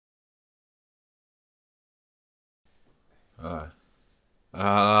Hello.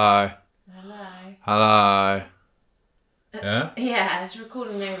 Hello. Hello. Hello. Yeah? Yeah, it's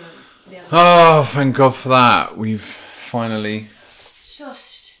recording the other Oh, thank God for that. We've finally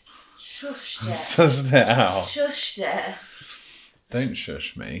Shushed it. sussed it out. Shushed it. Don't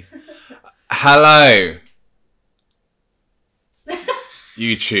shush me. Hello.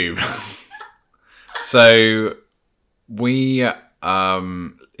 YouTube. So we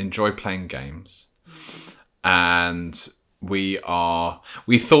enjoy playing games, and we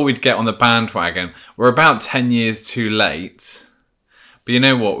thought we'd get on the bandwagon. We're about 10 years too late, but you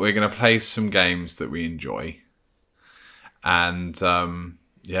know what, we're going to play some games that we enjoy, and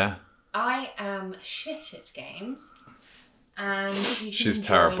yeah, I am shit at games, and you can She's enjoy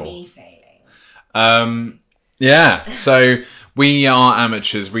terrible. me failing. Yeah, so we are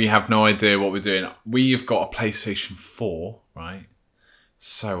amateurs. We have no idea what we're doing. We've got a PlayStation 4, right?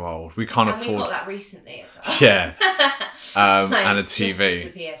 So old. We can't And we afford... got that recently as well. Yeah. Like, and a just as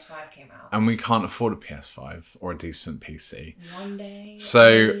TV. the PS5 came out. And we can't afford a PS5 or a decent PC. One day,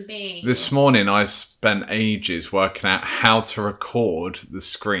 So maybe. this morning I spent ages working out how to record the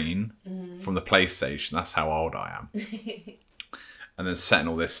screen from the PlayStation. That's how old I am. And then setting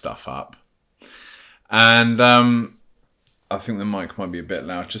all this stuff up. And I think the mic might be a bit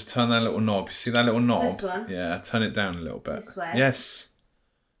loud. Just turn that little knob. You see that little knob? This one? Yeah, turn it down a little bit. This way? Yes.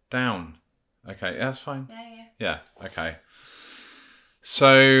 Down. Okay, yeah, that's fine. Yeah. Yeah, okay.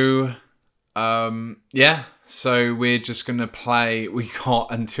 So, yeah. So we're just going to play... We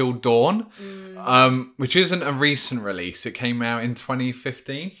got Until Dawn, which isn't a recent release. It came out in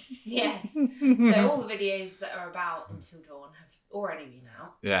 2015. Yes. So all the videos that are about Until Dawn have already been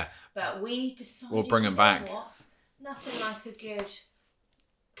out. Yeah. But we decided We'll bring them back. What? Nothing like a good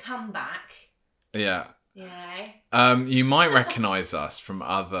comeback. Yeah. You know? You might recognise us from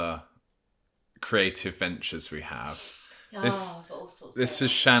other creative ventures we have. This but all sorts this of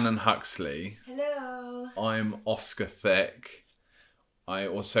is Shannon Huxley. Hello. I'm Oscar Thick. I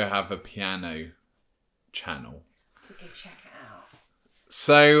also have a piano channel. So go check it out.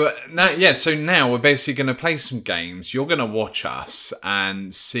 So now we're basically going to play some games. You're going to watch us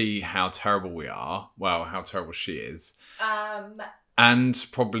and see how terrible we are. Well, how terrible she is. And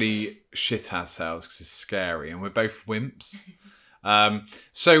probably shit ourselves because it's scary. And we're both wimps.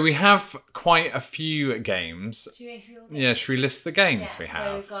 So we have quite a few games. Should we go through all the Yeah, should we list the games we So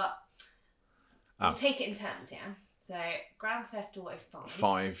have? we've got... We'll take it in turns, yeah? So, Grand Theft Auto 5.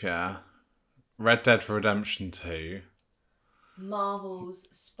 5, yeah. Red Dead Redemption 2. Marvel's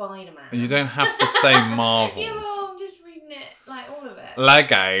Spider-Man. You don't have to say Marvels. Yeah, well, I'm just reading it, like, all of it.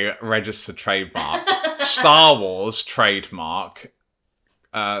 Lego, registered trademark. Star Wars, trademark.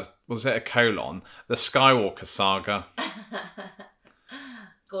 Was it a colon? The Skywalker Saga.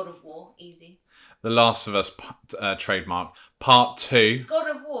 God of War, easy. The Last of Us, trademark. Part 2. God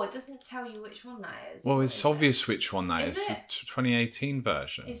of War doesn't tell you which one that is. Well, What it's is obvious which one that is. Is The it? 2018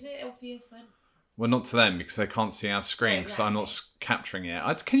 version. Is it obvious? Well, not to them because they can't see our screen because I'm not capturing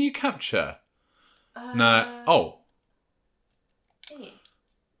it. Can you capture? No. Oh. Yeah.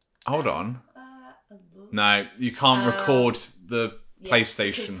 Hold on. No, you can't record the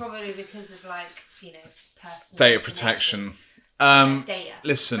PlayStation. Probably because of, like, you know, personal Data information. protection. Data.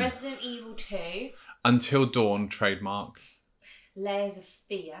 Listen. Resident Evil 2. Until Dawn, trademark. Layers of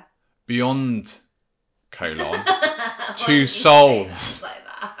Fear. Beyond, colon. Why Two did you say Souls, that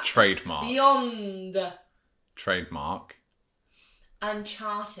like that? trademark. Beyond. Trademark.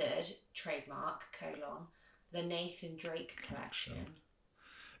 Uncharted, trademark, colon. The Nathan Drake Collection.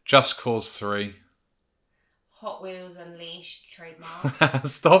 Just Cause 3. Hot Wheels Unleashed, trademark.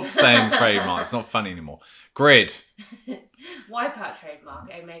 Stop saying trademark. It's not funny anymore. Grid. Wipeout,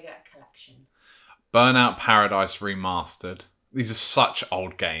 trademark. Omega Collection. Burnout Paradise Remastered. These are such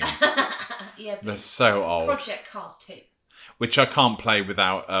old games. Yeah, They're so old. Project Cars 2. Which I can't play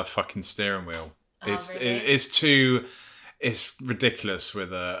without a fucking steering wheel. Really? It's ridiculous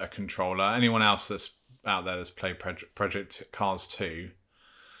with a controller. Anyone else that's out there that's played Project Cars 2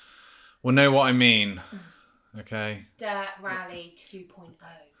 will know what I mean. Okay. Dirt Rally 2.0.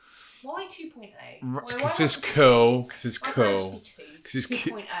 Why 2.0? Because it's cool. Because it's cool. Because it's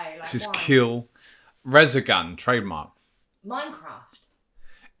 2.0. Because it's cool. Resogun, trademark. Minecraft.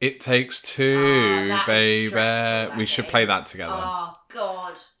 It Takes Two, that is baby. stressful, We should play that together. Oh,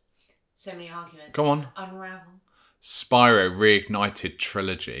 God. So many arguments. Go on. Unravel. Spyro Reignited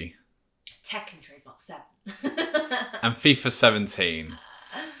Trilogy. Tekken, trademark 7. And FIFA 17.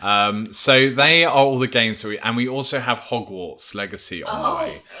 So they are all the games that we also have Hogwarts Legacy on the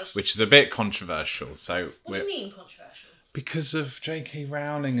way, which is a bit controversial. So what do you mean controversial? Because of J.K.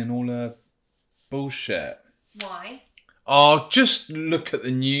 Rowling and all her bullshit. Why? Oh, just look at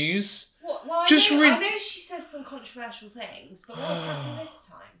the news. What? Well, I know she says some controversial things, but what's happened this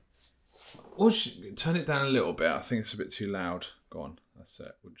time? Well, turn it down a little bit. I think it's a bit too loud. Go on. That's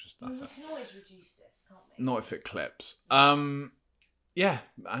it. That's it. We can always reduce this, can't we? Not if it clips. Yeah,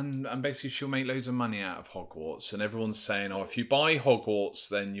 and basically she'll make loads of money out of Hogwarts, and everyone's saying, oh, if you buy Hogwarts,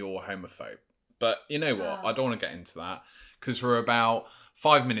 then you're homophobe. But you know what? I don't want to get into that because we're about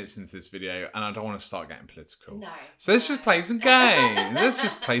 5 minutes into this video, and I don't want to start getting political. No. So let's just play some games. Let's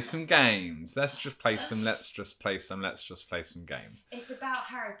just play some games. Let's just play some games. It's about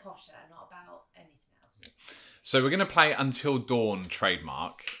Harry Potter, not about anything else. So we're going to play Until Dawn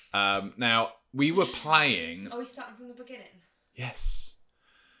trademark. Now, we were playing... Are we starting from the beginning? Yes.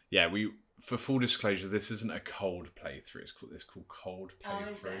 Yeah, for full disclosure, this isn't a cold playthrough. It's called cold playthrough. Oh,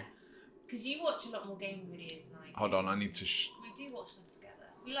 is it? Because you watch a lot more gaming videos than I do. Hold on, I need to... We do watch them together.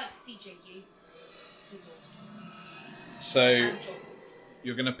 We like CJQ. He's awesome. So,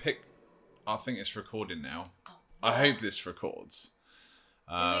 you're going to pick... I think it's recording now. Oh, yeah. I hope this records.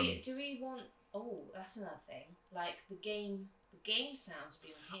 Do we want... Oh, that's another thing. Like, the game sounds will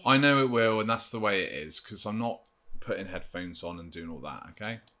be on here. I know it will, and that's the way it is, because I'm not putting headphones on and doing all that,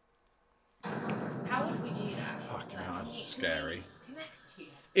 okay? How would we do that? Fucking hell, that's scary.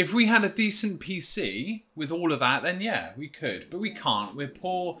 If we had a decent PC with all of that, then yeah, we could. But we can't. We're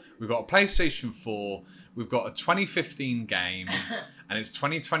poor. We've got a PlayStation 4. We've got a 2015 game. And it's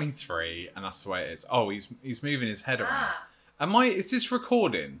 2023. And that's the way it is. Oh, he's moving his head around. Is this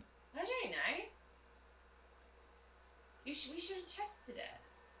recording? I don't know. We should have tested it.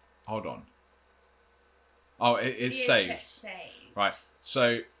 Hold on. Oh, it's saved. Right.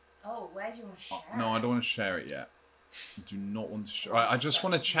 So... Oh, where do you want to share it? No, I don't want to share it yet. I do not want to share. Right, I just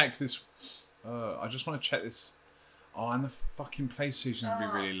want to check this. I just want to check this. Oh, and the fucking PlayStation will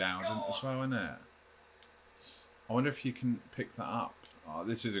be really loud as well, isn't it? I wonder if you can pick that up. Oh,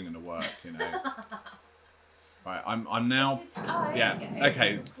 this isn't going to work, you know. Right, I'm now. Yeah.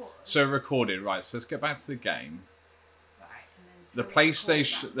 Okay. So recorded. Right. So let's get back to the game. Right. The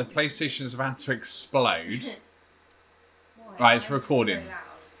PlayStation is about to explode. Right, it's recording.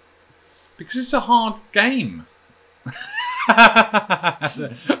 Because it's a hard game.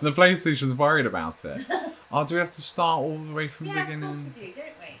 The PlayStation's worried about it. Oh, do we have to start all the way from the beginning? Yeah, of course we do,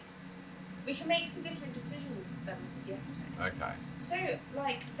 don't we? We can make some different decisions than we did yesterday. Okay. So,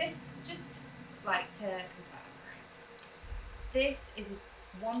 like, this, just, like, to confirm, right? This is a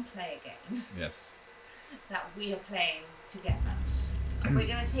one-player game. Yes. That we are playing together. And we're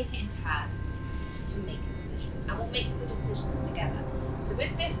going to take it in turns to make decisions. And we'll make the decisions together. So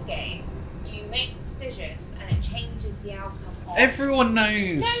with this game, you make decisions and it changes the outcome of... Everyone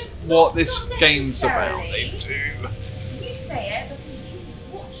knows what this game's about. They do. You say it because you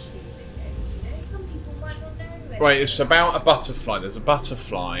watch these videos, you know? Some people might not know. Right, it's about a butterfly. There's a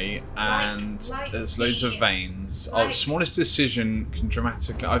butterfly and there's loads of veins. The smallest decision can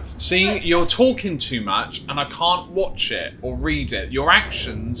dramatically... I've seen you're talking too much and I can't watch it or read it. Your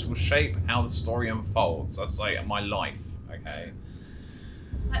actions will shape how the story unfolds. That's like my life, okay?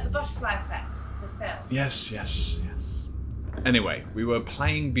 Like the butterfly effects, the film. Yes. Anyway, we were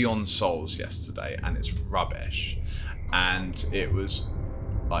playing Beyond Souls yesterday, and it's rubbish. And it was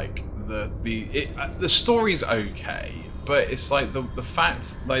like the story's okay, but it's like the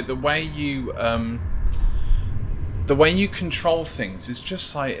fact, like the way you control things is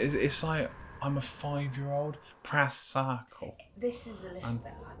just like it's like I'm a 5-year-old. Press circle. This is a little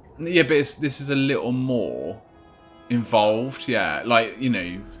bit like that. Yeah, but this is a little more involved, yeah, like, you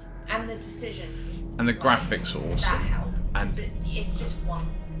know, and the decisions and the graphics are awesome, that help, and it's just one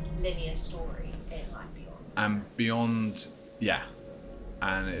linear story in like Beyond, and Beyond, yeah,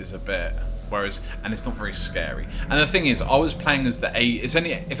 and it is a bit, and it's not very scary. And the thing is, I was playing as if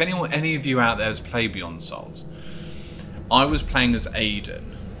any of you out there has played Beyond Souls, I was playing as Aiden,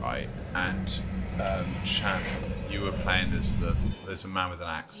 right, and Shan, you were playing as there's a man with an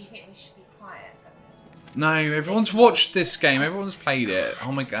axe. Do you think we should be quiet? No, everyone's watched this game. Everyone's played it.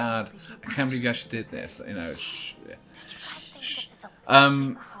 Oh my god, I can't believe you actually did this. You know.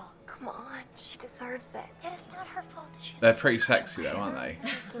 Come on, she deserves it. It is not her fault that she's. They're pretty sexy though, aren't they?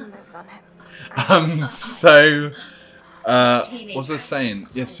 Moves on him. So, what was I saying?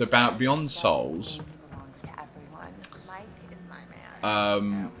 Yes, about Beyond Souls. I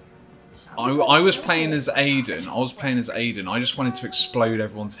was playing as Aiden. I just wanted to explode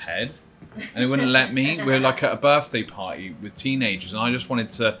everyone's head. And it wouldn't let me. We were like at a birthday party with teenagers, and I just wanted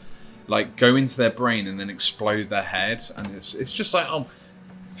to like go into their brain and then explode their head. And it's just like, oh,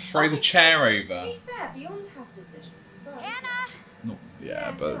 throw the chair over. To be fair, Beyond has decisions as well. Hannah! Not,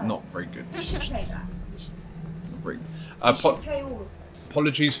 yeah, but not very good We should decisions. play that. freak. You should play all of them.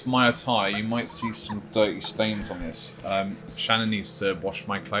 Apologies for my attire. You might see some dirty stains on this. Shannon needs to wash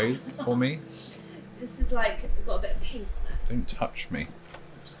my clothes for me. This is like got a bit of pink on it. Don't touch me.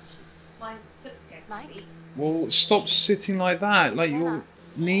 My foot's going to sleep. Well, stop sitting like that. Like you're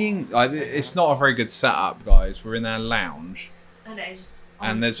kneeing. Like, it's not a very good setup, guys. We're in our lounge. I know, just.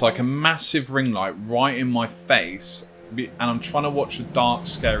 And there's like a massive ring light right in my face. And I'm trying to watch a dark,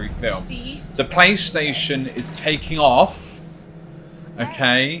 scary film. The PlayStation is taking off.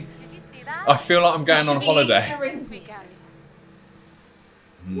 Okay. I feel like I'm going on holiday.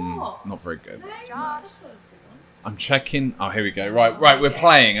 Not very good. I'm checking. Oh, here we go. Right, we're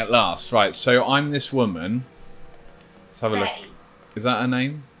playing at last. Right, so I'm this woman. Let's have a look. Is that her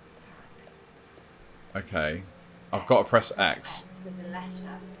name? Okay. I've got to press X.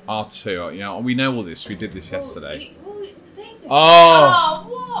 R2. Yeah, we know all this. We did this yesterday. Oh,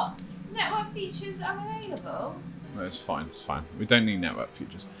 what? Network features unavailable? No, it's fine. It's fine. We don't need network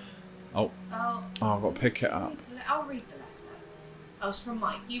features. Oh, I've got to pick it up. I'll read the letter. Oh, it's from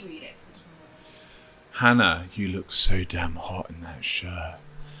Mike. You read it. It's from Hannah, you look so damn hot in that shirt,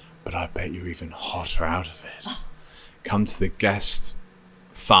 but I bet you're even hotter out of it. Come to the guest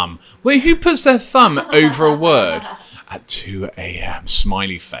thumb. Wait, who puts their thumb over a word? At 2 a.m.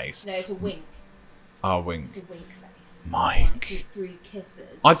 Smiley face. No, it's a wink. Oh, wink. It's a wink face. Mike. With 3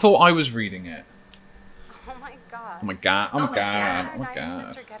 kisses. I thought I was reading it. Oh my god. Oh my god. Oh my god. Oh my What did your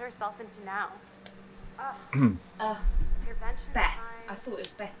sister get herself into now? Beth. I thought it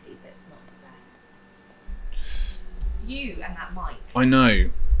was Betty, but it's not Beth. You and that Mike. I know.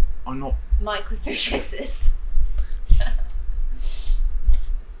 I'm not. Mike with 3 kisses.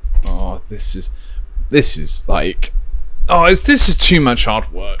 Oh, this is like. Oh, this is too much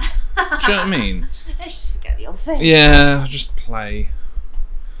hard work. Do you know what I mean? Let's just forget the old thing. Yeah, just play.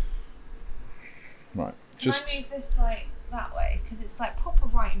 Right. Can I move this like that way? Because it's like proper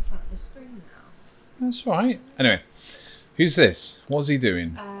right in front of the screen now. That's right. Anyway, who's this? What's he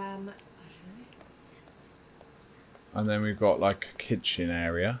doing? I don't know. And then we've got like a kitchen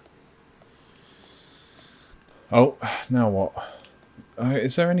area. Oh, now what?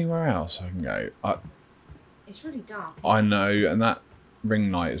 Is there anywhere else I can go? It's really dark. I know, and that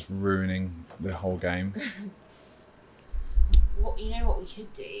ring light is ruining the whole game. You know what we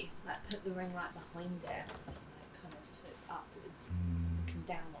could do? Like put the ring light behind it, like kind of so it's upwards, and come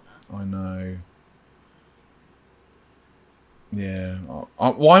down on us. I know. Yeah.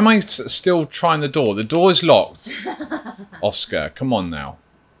 Why am I still trying the door? The door is locked. Oscar, come on now.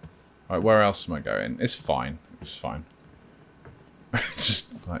 Right, where else am I going? It's fine. It's fine.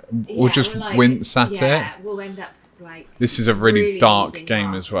 Just like we'll just like, wince at it. Yeah, we'll end up like. This is a really dark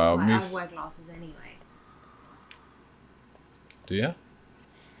game as well. Like, I wear glasses anyway. Do you?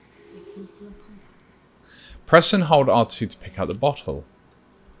 Can you see my contacts? Press and hold R2 to pick out the bottle.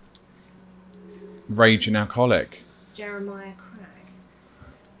 Raging alcoholic. Jeremiah Cragg.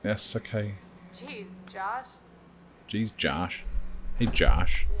 Yes, okay. Jeez, Josh. Jeez, Josh. Hey,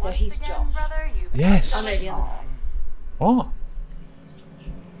 Josh. So he's Josh. Brother, yes. I know the other guys. What?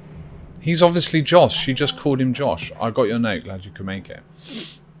 He's obviously Josh. She just called him Josh. I got your note. Glad you could make it.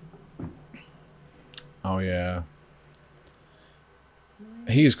 Oh, yeah.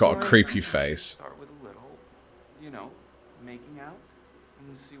 He's got a creepy face. Start with a little, making out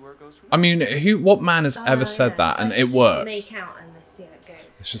and see where it goes from there. I mean, what man has ever said that and it worked? Make out and let's see how it goes.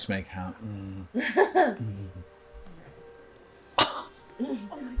 Let's just make out.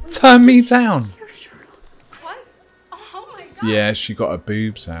 Turn me down. What? Oh my god. Yeah, she got her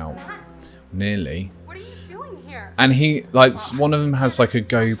boobs out. Nearly. What are you doing here? And he, like, one of them has like a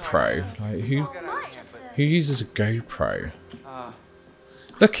GoPro. Like, who uses a GoPro?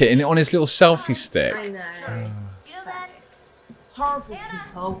 Look at it on his little selfie stick. I know. Horrible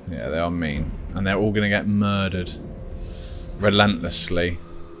people. Yeah, they are mean. And they're all going to get murdered. Relentlessly.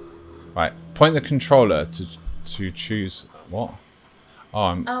 Right, point the controller to choose... What? Oh,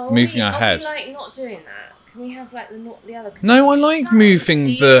 I'm moving our head. Are we, like, not doing that? Can we have, like, the other... No, I like moving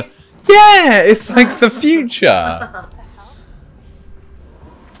the... Yeah, it's like the future.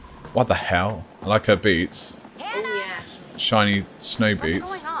 What the hell? I like her boots. Oh, yeah. Shiny snow boots.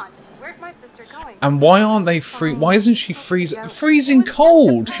 What's going on? Where's my sister going? And why aren't they why isn't she freezing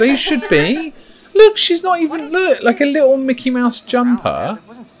cold? They should be. Look, she's not even like a little Mickey Mouse jumper. It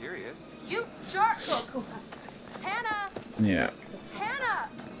wasn't serious. You jerk! Cool. Hannah! Yeah. Hannah!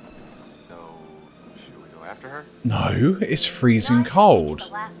 So, should we go after her? No, it's freezing cold. The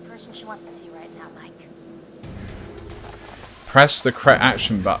last person she wants to see right now, Mike. Press the correct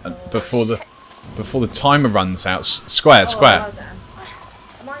action button before the timer runs out. Square. Well done.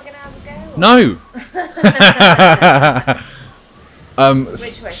 Am I I going to have a go? No!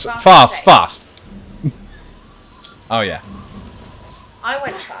 Which way? Fast. Oh, yeah. I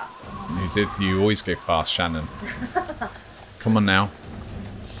went fast last time. You did. You always go fast, Shannon. Come on now.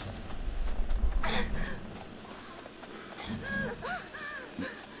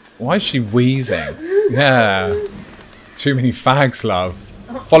 Why is she wheezing? Yeah. Too many fags, love.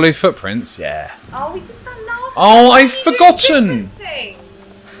 Follow footprints? Yeah. Oh, we did that last time. Oh, I've forgotten.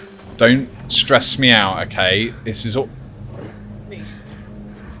 Things. Don't stress me out, okay? This is all... Moose.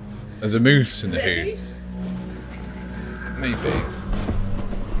 There's a moose in the Is it a hood. moose? Maybe.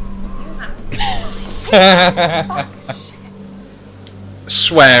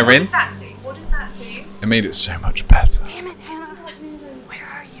 Swearing. What did that do? What did that do? It made it so much better. Damn it, Hannah. Where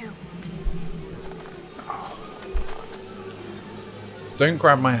are you? Don't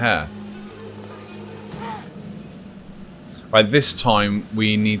grab my hair. Right, this time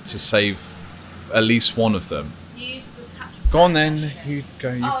we need to save at least one of them. Use the touch. Go on then. You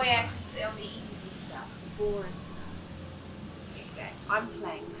go. You... Oh yeah, because they'll be easy stuff, boring stuff. Okay, I'm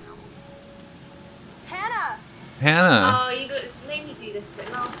playing now. Hannah! Hannah. Oh, you made me do this bit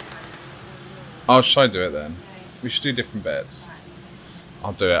last time. Oh, should I do it then? Okay. We should do different bits. Right.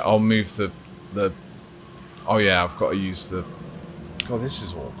 I'll do it. I'll move the. Oh yeah, I've got to use the. God, this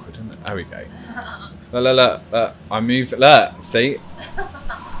is awkward, isn't it? There we go. Look. I move. Look, see.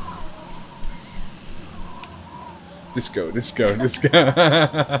 This go.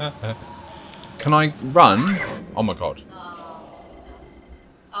 Can I run? Oh my god.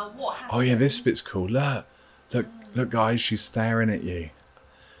 What happened? Oh yeah, this bit's cool. Look, guys, she's staring at you.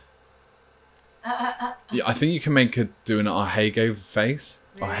 Yeah, I think you can make her do an Ahegao face.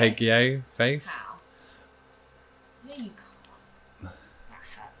 Really? Ahegao face. How? No, you can't. That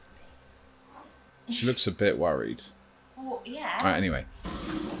hurts me. She looks a bit worried. Well, yeah. Alright, anyway.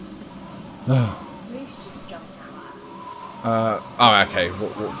 Moose just jumped out. Oh, okay.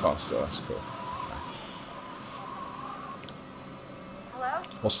 Walk faster. That's cool. Hello?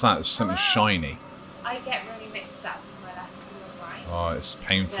 What's that? It's something shiny. I get really mixed up with my left and my right. Oh, it's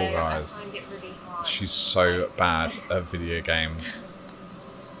painful, so guys. I find it really hard. She's so bad at video games.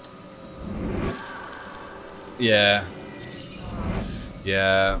 Yeah.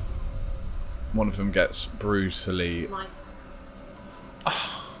 Yeah. One of them gets brutally... Might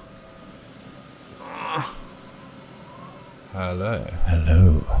Hello.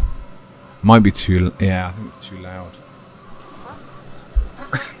 Might be too... Yeah, I think it's too loud.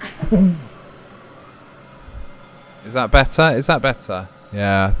 Is that better?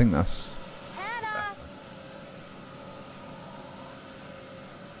 Yeah, I think that's better.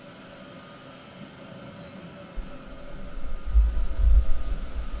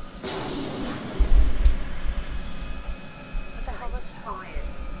 What the hell was fired?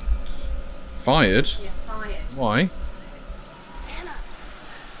 Fired? Yeah, fired. Why? Hannah!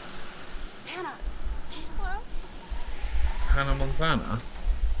 Hello? Hannah Montana?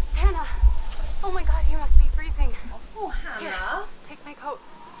 Hannah! Oh my god, you must be freezing. Oh, Hannah. Take my coat.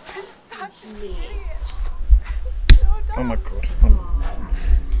 I'm such an Neat. idiot. I'm so dumb. Oh my god.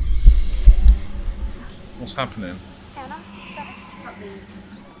 What's happening? Hannah? Something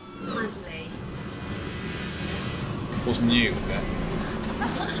grizzly. Wasn't you, was it?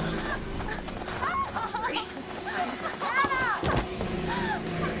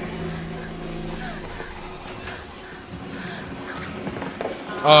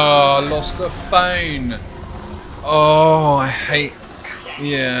 Oh, I lost a phone. Oh, I hate...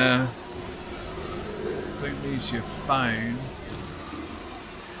 Yeah. Don't lose your phone.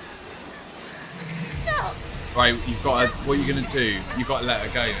 No! Right, you've got to... What are you going to do? You've got to let her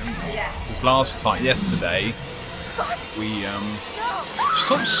go, haven't you? Yes. Because last time, yesterday, we... No!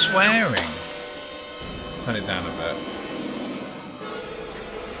 Stop swearing. Let's turn it down a bit.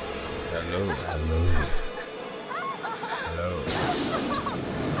 Hello.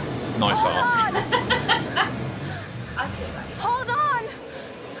 Nice ass. I feel like Hold on!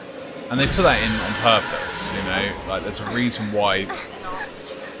 And they put that in on purpose, you know? Like, there's a reason why... an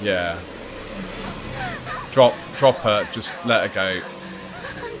arse. Yeah. Drop her, just let her go.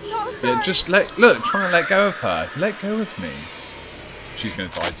 Yeah, just look, try and let go of her. Let go of me. She's gonna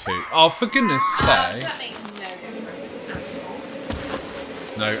die too. Oh, for goodness sake. That makes no difference at all.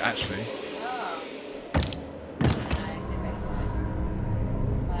 No, actually.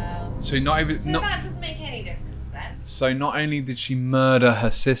 Well, So not even... so that doesn't make any difference then. So not only did she murder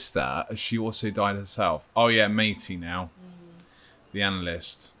her sister, she also died herself. Oh yeah, matey now. The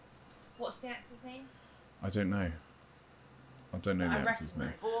analyst. What's the actor's name? I don't know. I don't know the I actor's name.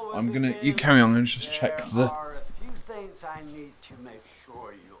 recognise. I'm gonna... You carry on, I'm gonna just check the... There are a few things I need to make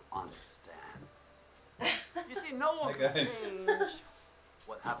sure you understand. You see, no one can change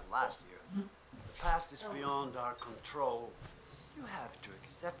what happened last year. The past is beyond our control. You have to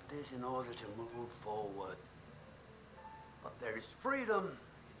accept this in order to move forward. But there is freedom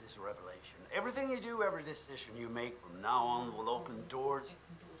in this revelation. Everything you do, every decision you make from now on will open doors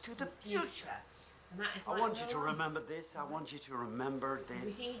to the future. And that is I want you to remember this. I want you to remember this.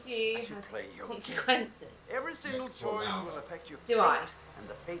 Everything you do has consequences. Every single choice will affect your Do I? And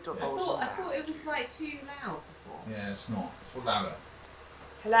the fate of I those thought it was like too loud before. Yeah, it's not. It's all louder.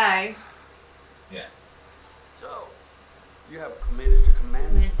 Hello? Yeah. So, you have committed to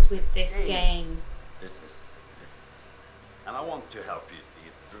commence with this game. This is significant. And I want to help you see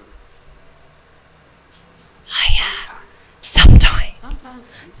it through.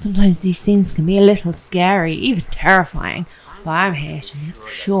 Sometimes these scenes can be a little scary, even terrifying, but I'm here to make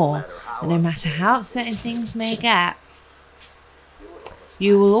sure that no matter how upsetting things may get,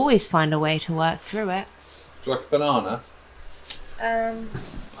 you will always find a way to work through it. Would you like a banana?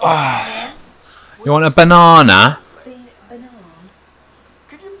 Yeah. You want a banana? Banana.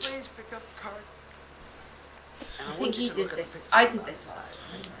 Could you please pick up the card? I think you did this. I did this last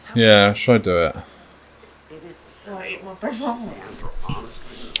time. Yeah, should I do it? Oh, I eat my banana.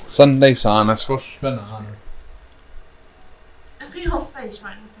 Sunday Sana, squash banana. Look at your face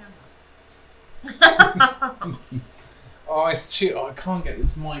right in the camera. Oh, it's too. I can't get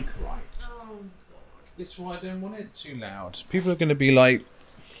this mic right. Oh, God. It's why I don't want it too loud. People are going to be like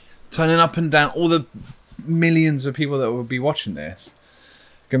turning up and down. All the millions of people that will be watching this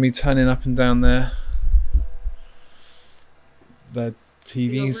going to be turning up and down their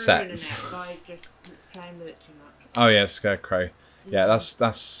TV sets. By just playing with it too much. Oh yeah, Scarecrow. Yeah,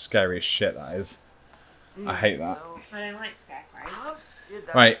 that's scary as shit. That is. I hate that. I don't like Scarecrow.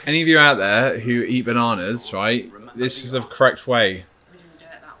 Right, any of you out there who eat bananas, right? This is the correct way. We didn't do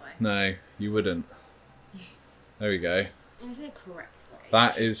it that way. No, you wouldn't. There we go. There's no correct way.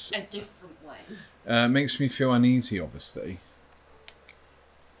 That it's is a different way. makes me feel uneasy, obviously.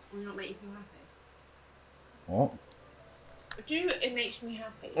 Will not make you feel happy? What? It makes me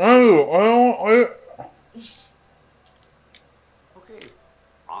happy. Oh, Okay,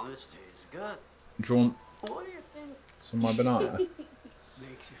 honesty is good. Do you want What do you think some of my banana?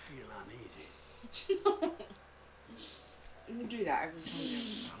 makes you feel uneasy? You can do that every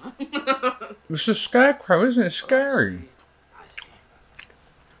time. It's a scarecrow, isn't it? Scary. I see.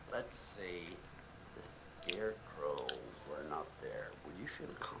 Let's say the scarecrow were not there. Would you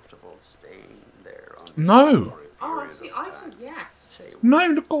feel comfortable staying there? No. Oh, see, I said yes. No,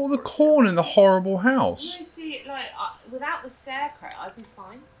 look at all the corn in the horrible house. No, see, like, without the scarecrow, I'd be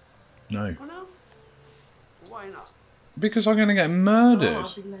fine. No. Oh no? Why not? Because I'm going to get Oh, murdered.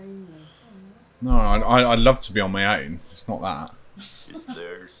 I'd be lonely. No, I'd love to be on my own. It's not that. Is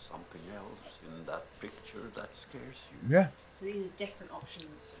there something else in that picture that scares you? Yeah. So these are different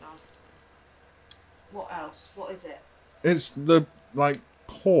options. What else? What is it? It's the, like,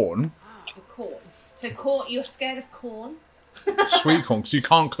 corn. The corn. So corn, you're scared of corn? Sweet corn, because you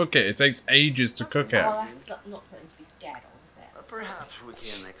can't cook it. It takes ages to cook it. Oh, that's not something to be scared of, is it? Perhaps we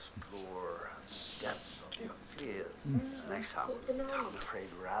can explore the depths of your fears next time. I'm afraid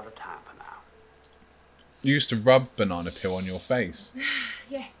we're out of time for now. You used to rub banana peel on your face.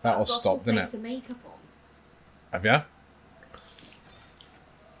 Yes, but That'll I've got stop, full didn't face it? of makeup on. Have you?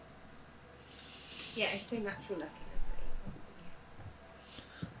 Yeah, it's so natural looking,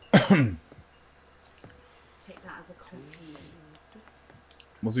 isn't it? Take that as a compliment.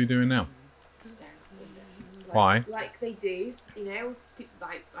 What's he doing now? Staring at the window. Why? Like they do, you know?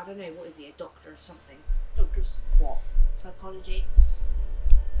 Like, I don't know, what is he, a doctor or something? Doctor of what? Psychology?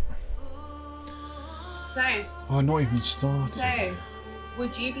 So, Oh, not even started. so,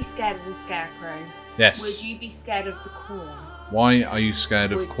 would you be scared of the scarecrow? Yes. Would you be scared of the corn? Why are you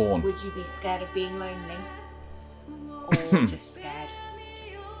scared of corn? Would you be scared of being lonely? Or just scared?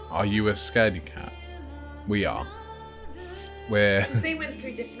 Are you a scaredy cat? We are. We're... Because they went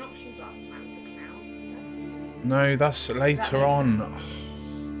through different options last time with the cloud and stuff. No, that's later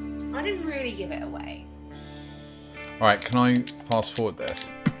on. I didn't really give it away. Alright, can I fast forward this?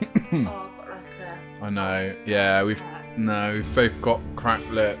 Oh, I've got like a... I know. Yeah, we've both got cracked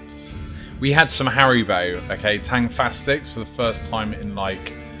lips. We had some Haribo, okay, Tangfastics for the first time in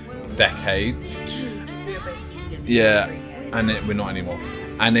like decades. Yeah, and we're not anymore.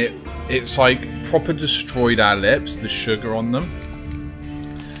 And it's like proper destroyed our lips, the sugar on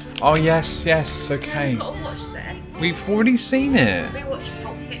them. Oh yes, okay. We've got to watch this. We've already seen it. We watched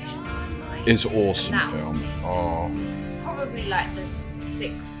Pulp Fiction last night. It's an awesome And that was film. amazing. Oh. Probably like the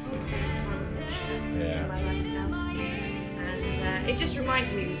sixth or seventh time I've watched it Yeah. in my life now. And It just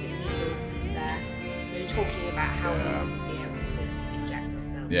reminded me with the needle there. We were talking about how we won't be able to inject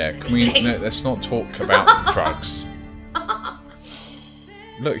ourselves. Yeah, can we? No, let's not talk about drugs.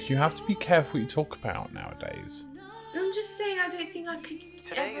 Look, you have to be careful what you talk about nowadays. I'm just saying, I don't think I could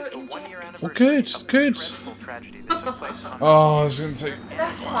ever inject. Well, good. Oh, I was going to say.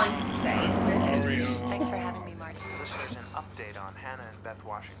 That's fine to say, isn't it? Thanks for having me, Marty. Listeners, an update on Hannah and Beth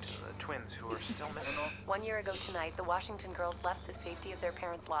Washington, the twins who are still missing. 1 year ago tonight, the Washington girls left the safety of their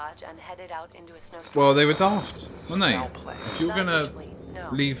parents' lodge and headed out into a snowstorm. Well, they were daft, weren't they? If you're going to No.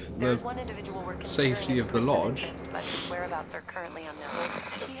 leave the safety of the lodge. But his whereabouts are currently unknown.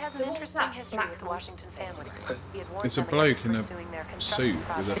 He has So an what was interesting that history black with the monster Washington thing? family. He had warned It's a them bloke against in a pursuing their suit construction with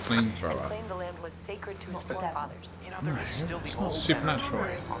a project flamethrower. and claimed the land was sacred to his Not the devil. forefathers. You know, there is still the It's old not supernatural. on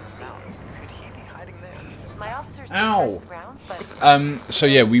the mountain. Could he be hiding there? My officers Ow. searched the grounds, but So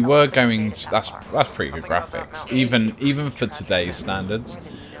yeah, we were going to, that's pretty good graphics, even for today's standards.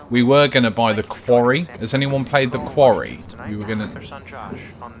 We were going to buy the Quarry. Has anyone played the Quarry? We were going to.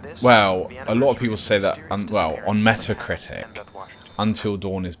 Well, a lot of people say that. Well, on Metacritic, Until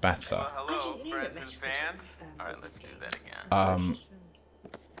Dawn is better. I didn't know that Metacritic. Alright, let's do that again.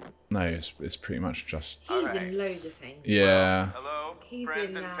 No, it's pretty much just. He's in loads of things. Yeah. Hello, He's friends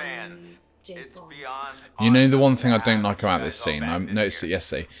in and fans. James It's Bond. beyond You know the one thing I don't like about this scene? I noticed it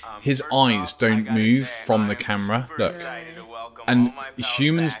yesterday. His eyes don't move from the camera. Look. And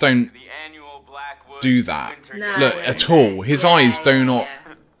humans don't do that. No. Look, at all. His eyes do not.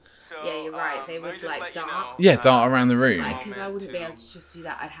 Yeah, you're right. They would like dart. Yeah, dart around the room. Because I wouldn't be able to just do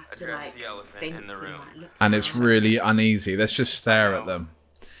that. I'd have to like think and like look. And it's really uneasy. Let's just stare at them.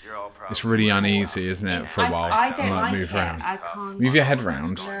 It's really uneasy, isn't it, for a while? I don't And, like move it. around. I can't. Move your head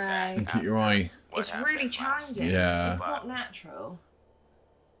round No. and keep your eye. It's really challenging. Yeah. It's not natural.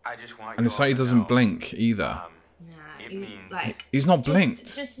 And it's like he doesn't blink either. Nah, you, like He's not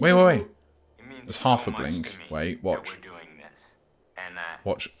blinked. just Wait. There's half a blink. Wait, watch.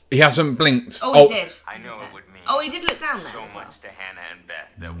 Watch. He hasn't blinked. Oh, he did. I know it would mean Oh, he did look down there so as well. much to Hannah and Beth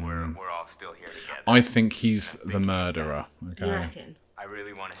that we're all still here together. I think he's the murderer. You Okay. reckon? I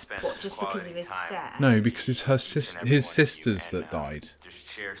really want to spend What, just because of his stare? No, because it's his sisters that died. Just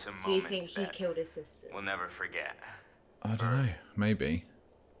share some So you moments think he that killed his sisters? we'll never forget. I don't know. Maybe.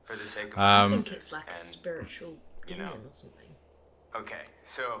 For the sake of I Um, think it's like a and, spiritual you know. demon or something. Okay,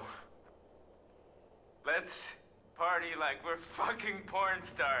 so let's party like we're fucking porn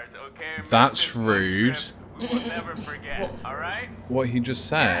stars, okay? Remember That's this one rude. trip We will never forget, alright? What he just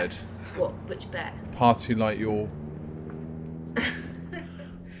said. What? Which bet? Party like you're.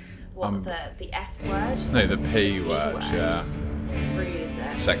 What, the F word? No, the P word. word. Yeah. Rude, is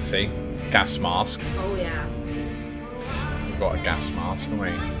it? Sexy. Gas mask. Oh, yeah. We've got a gas mask, haven't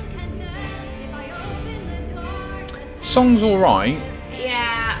we? Song's alright.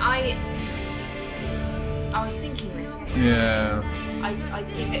 Yeah, I was thinking this. Yeah. I'd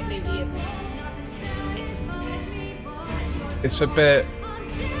give it maybe a 6. It's a bit. 4.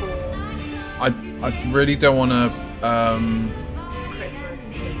 I really don't want to. Christmas.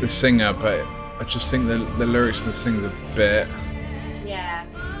 The singer, but I just think the lyrics of the sing's a bit. Yeah.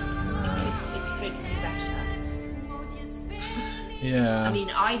 It could be better. Yeah. I mean,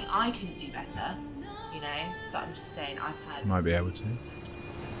 I couldn't do better, you know, but I'm just saying I've had. Might be able to.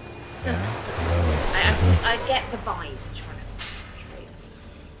 I get the vibe you're trying to portray.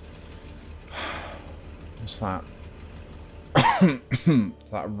 What's that?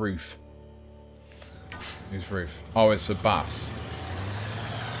 That roof. Whose roof? Oh, it's a bus.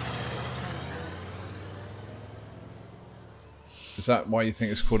 Is that why you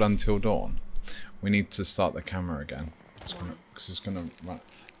think it's called Until Dawn? We need to start the camera again. Because it's gonna run.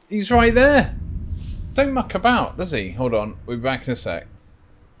 He's right there! Don't muck about, does he? Hold on, we'll be back in a sec.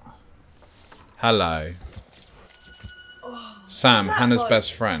 Hello. Sam, Hannah's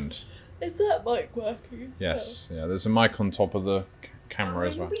best friend. Is that mic working? Yes, yeah, there's a mic on top of the camera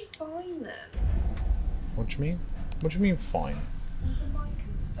as well. You'll be fine then. What do you mean? What do you mean fine? The mic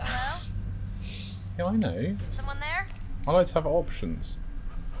and stuff. Yeah, I know. someone there? I like to have options.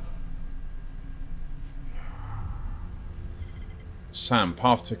 Sam,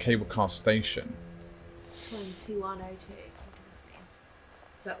 path to cable car station. 2102. What does that mean?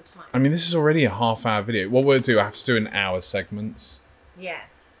 Is that the time? I mean, this is already a half-hour video. What we'll do, I have to do in hour segments. Yeah.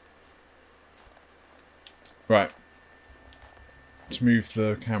 Right. Let's move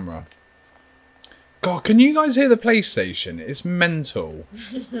the camera. God, can you guys hear the PlayStation? It's mental.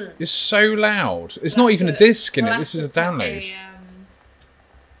 It's so loud. It's not even a disc in it. This is a download.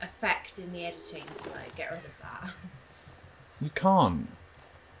 Effect in the editing to like get rid of that. You can't.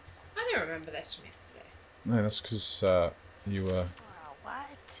 I don't remember this from yesterday. No, that's because You were.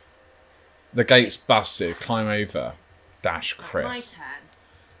 What? The gate's busted. Climb over. Dash Chris. My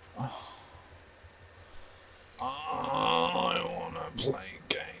turn. I want to play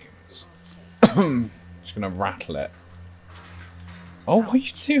games. Just going to rattle it. Oh, what are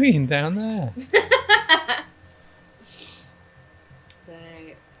you doing down there? So...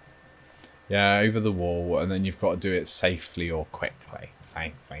 Yeah, over the wall, and then you've got to do it safely or quickly.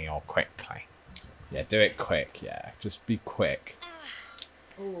 Safely or quickly. Yeah, do it quick, yeah. Just be quick.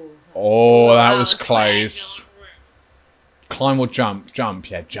 Ooh, that was close. Climb or jump. Jump,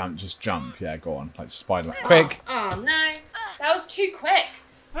 yeah, jump. Just jump. Yeah, go on. Like Spider-Man. Quick! Oh, no. That was too quick.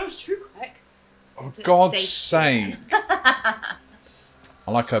 That was too quick. For God's sake. I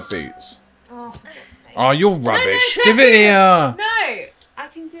like her boots. Oh, for God's sake. Oh, you're rubbish. No. Give it here. No, I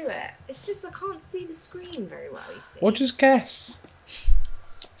can do it. It's just I can't see the screen very well, you see. Or just guess.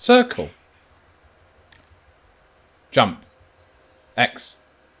 Circle. Jump. X.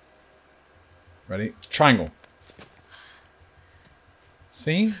 Ready? Triangle.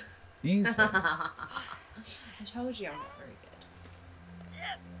 See? Easy. I told you I'm not very good.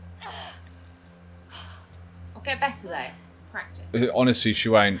 I'll get better though. Practice. Honestly, she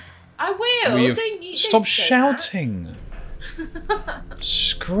won't. I will. Don't you Stop don't say shouting.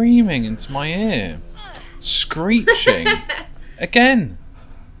 Screaming into my ear. Screeching. Again.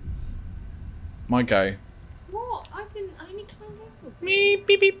 My go. What? I only climbed over. Beep,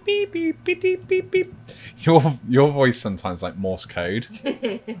 beep, beep, beep, beep, beep, beep, beep, beep. Your voice sometimes like Morse code.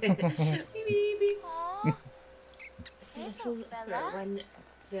 It's a little spirit when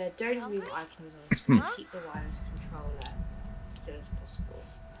the don't move icons on the screen, keep the wireless controller as still as possible.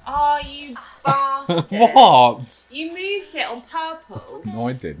 Oh, you bastard! What? You moved it on purple. No,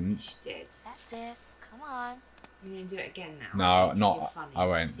 I didn't. She did. That's it. Come on. You're going to do it again now. No, because not. you're funny. I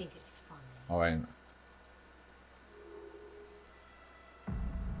won't. I think it's funny. I won't.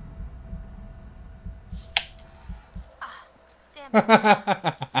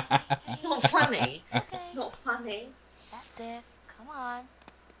 It's not funny. It's not funny. That's it. Come on.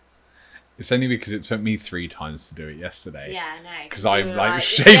 It's only because it took me 3 times to do it yesterday. Yeah, I know. Because you I'm were like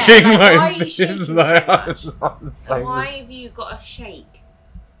shaking like, like why are you this. shaking so Like, much? I'm Why have you got a shake?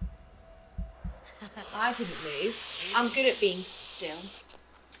 I didn't move. I'm good at being still.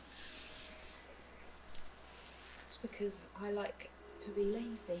 It's because I like to be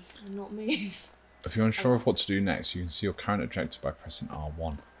lazy and not move. If you're unsure of what to do next, you can see your current objective by pressing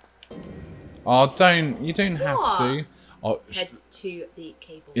R1. Oh, don't. You don't have to. Oh, Head to the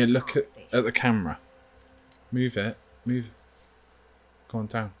cable. yeah, look at station. the camera. Move it. Move. Go on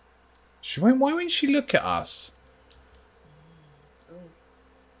down. She won't. Why won't she look at us? Oh.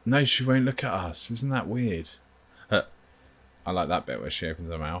 No, she won't look at us. Isn't that weird? I like that bit where she opens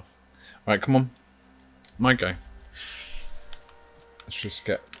her mouth. All right, come on. My go. Let's just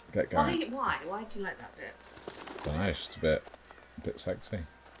get going. Why? Why do you like that bit? I don't know. It's just a bit sexy.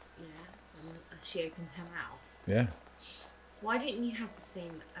 Yeah. And she opens her mouth. Yeah. Why didn't you have the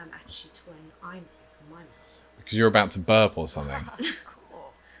same attitude to when I'm in my mouth? Because you're about to burp or something.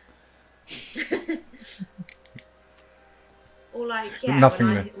 Cool. Or like, yeah, Nothing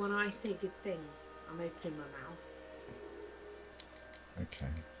when I say good things, I'm opening my mouth.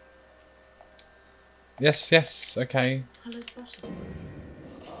 Okay. Yes, okay. Coloured butterfly.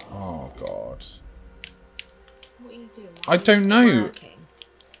 Oh, God. What are you doing? I don't know. Working?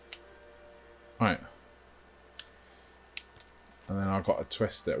 Right. And then I've got to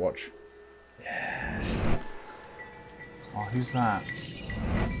twist it, watch. Yeah. Oh, who's that?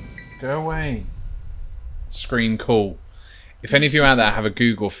 Go away. Screen call. If any of you out there have a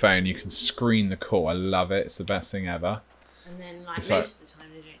Google phone, you can screen the call. I love it. It's the best thing ever. And then, It's most of the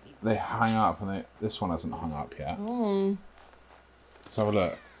time, they don't even They message. hang up, and this one hasn't hung up yet. Oh. Let's have a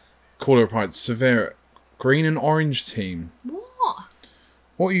look. Caller replied, Severe. Green and orange team. What?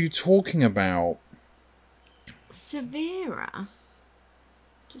 What are you talking about? Severa?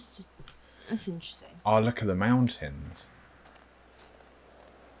 That's interesting. Oh, look at the mountains.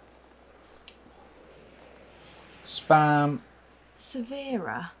 Spam.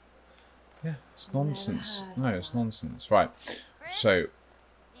 Severa? Yeah, it's nonsense. heard No, of it's that. nonsense. Right. So,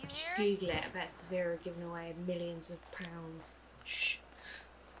 You Just hear? Google it. I bet Severa giving away millions of pounds. shh.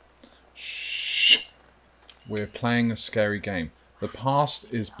 Shh. We're playing a scary game. The past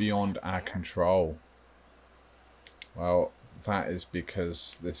is beyond our control. Well, that is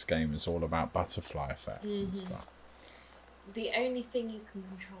because this game is all about butterfly effects and stuff. The only thing you can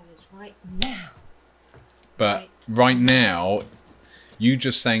control is right now. But right now, you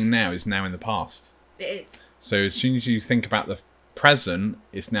just saying now is now in the past. It is. So as soon as you think about the present,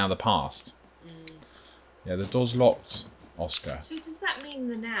 it's now the past. Yeah, the door's locked Oscar. So does that mean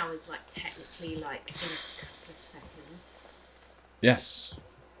the now is like technically like in a couple of seconds? Yes.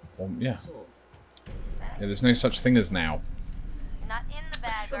 Well, yeah. Sort of. Yeah. There's no such thing as now. You're not in the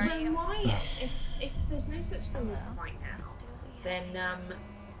bag, But are then you? why, if there's no such thing as right now, then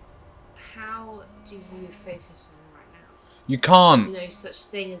how do you focus on right now? You can't. There's no such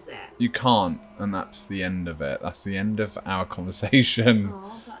thing as there. You can't, and that's the end of it. That's the end of our conversation.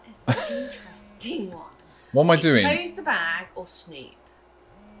 Oh, but it's an interesting one. What am I doing? Close the bag or snoop?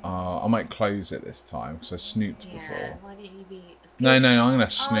 I might close it this time because I snooped Yeah. before. Why don't you be? No, I'm gonna Oh,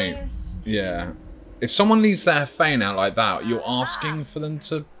 snoop. yes. Yeah. If someone leaves their phone out like that, you're asking for them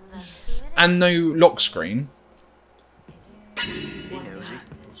to. And no lock screen. One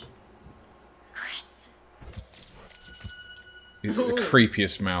message. Chris. He's got the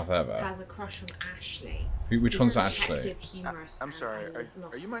creepiest mouth ever. Has a crush on Ashley. Which He's one's a Ashley? detective, humorous, I'm and sorry, and are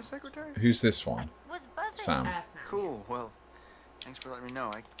lost you my things. secretary? Who's this one? Was buzzing. Sam. Sam. Cool, well, thanks for letting me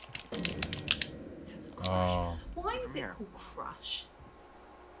know. Has a crush. Oh, Why is it Here. called crush?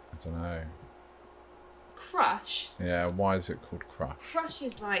 I don't know. Crush? Yeah, why is it called crush? Crush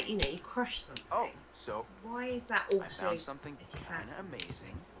is like, you know, you crush something. Oh, so Why is that I also found something if you kind fancy of amazing.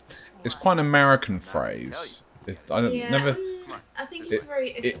 It's quite an American phrase. I don't, Yeah, never. I think it's It- very,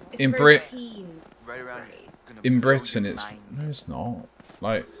 it's in a very Brit- teen Right around phrase. gonna In blow Britain, your it's mind. no, it's not.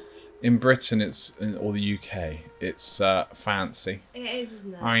 Like in Britain, or the UK, it's fancy. It is,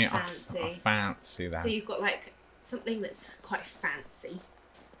 isn't it? I Fancy. fancy that. So you've got like something that's quite fancy,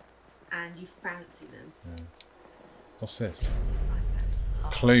 and you fancy them. What's this? I fancy.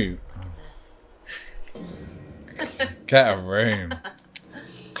 Clue. Oh. Get a room.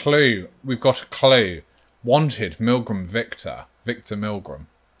 Clue. We've got a clue. Wanted, Milgram Victor. Victor Milgram.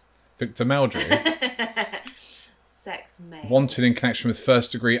 Victor Meldrew. Sex male. Wanted in connection with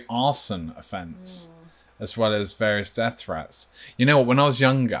first-degree arson offence, as well as various death threats. You know what? When I was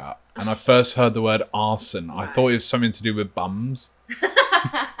younger and I first heard the word arson, I thought it was something to do with bums.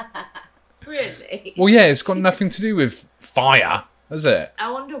 Really? Well, yeah, it's got nothing to do with fire, has it? I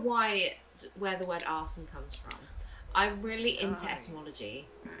wonder where the word arson comes from. I'm really into etymology,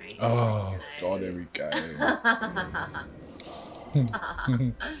 right? Oh, So- God, here we go. So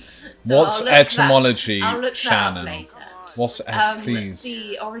What's I'll look that- etymology, I'll look Shannon? that up later. What's please?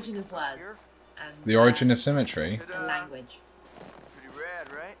 The origin of words. And, The origin of symmetry. and language. Pretty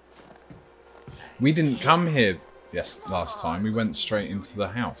rad, right? So. We didn't come here last time. We went straight into the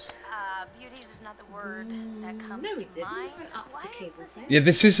house. Beauties is not the word that comes No, we to didn't. We mind. went up the Why is cable this- thing. Yeah,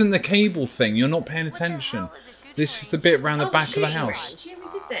 this isn't the cable thing. You're not paying What the attention. hell is a shooting This is the range? bit around the Oh, back of the shooting house. range. Yeah, we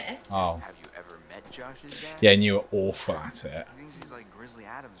did this. Oh. Have you ever met Josh's dad? Yeah, and you were awful at it. He thinks he's like Grizzly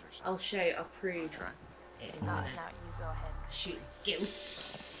Adams or something. I'll show. I'll prove Try. it No, in no, you go ahead. shooting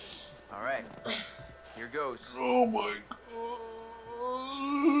skills. All right, here goes. Oh my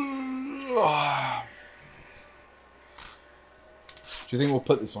god. Do you think we'll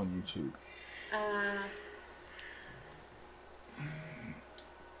put this on YouTube?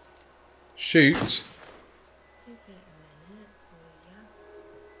 Shoot. Give it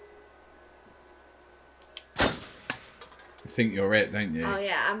a minute. You think you're it, don't you? Oh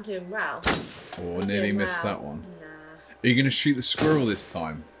yeah, I'm doing well. Oh, I'm nearly doing missed well. that one. Nah. Are you going to shoot the squirrel this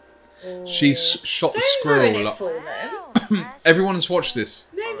time? Oh. She's shot the Don't ruin squirrel. it for them. Wow, Everyone's watched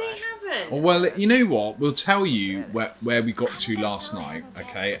this. No, they haven't. Oh, well, you know what? We'll tell you where we got to last night,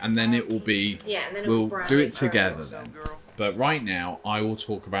 okay? And then it will be... Yeah, and then We'll it'll do it brand together it. then. But right now, I will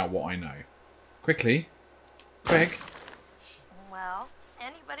talk about what I know. Quickly. Quick. Well,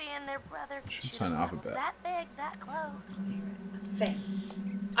 anybody and their brother could Should shoot turn it up a squirrel bit. that big, that close. Thing.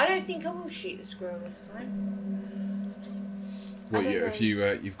 I don't think I will shoot the squirrel this time. What, don't if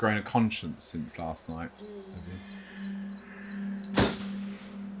know. you've grown a conscience since last night? Have you?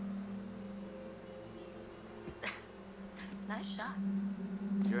 Nice shot.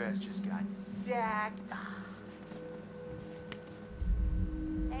 Your ass just got sacked.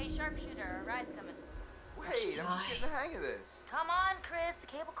 Hey, sharpshooter, a ride's coming. Wait, I'm just getting the Nice. hang of this. Come on, Chris, the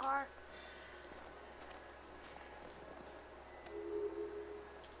cable car.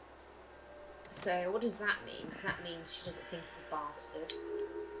 So what does that mean? Does that mean she doesn't think he's a bastard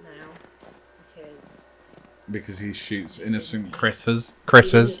now? Because Because he shoots innocent critters. he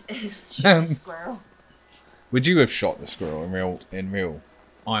Critters. didn't shoot the squirrel. Would you have shot the squirrel in real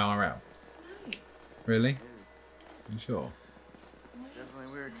IRL? No. Really? It is. You sure? It's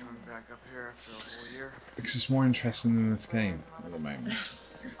definitely weird coming back up here after a whole year. Because it's more interesting than this game at the moment.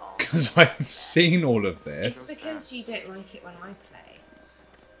 Because I've seen all of It's this. because you don't like it when I play,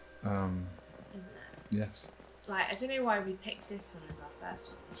 isn't it? Yes. Like, I don't know why we picked this one as our first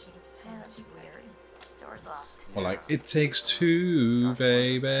one. We should have done two playing. Doors locked. Or like, it takes two,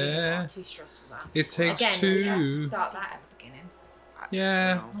 baby. Too stressful that. It takes Again, two. we have to start that at the beginning.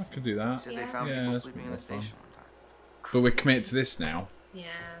 Yeah, I could do You that. said they found Yeah, people that's sleeping in more the fun. station one time. But we're committed to this now. Yeah.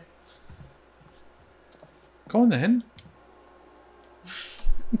 Go on then.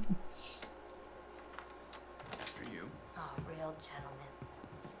 After you. Oh, real gentleman.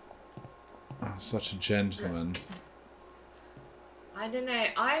 Oh, such a gentleman. I don't know.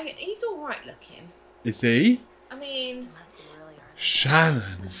 He's all right looking. Is he? I mean, Must be really hard.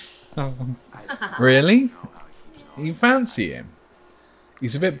 Shannon. Oh, I really? don't know how he keeps You fancy him?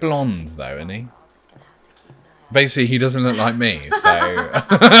 He's a bit blonde though, isn't he? We're all just gonna have to keep an eye on Basically, he doesn't look like me,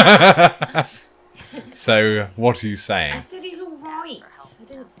 so... So, what are you I saying? said he's all right. I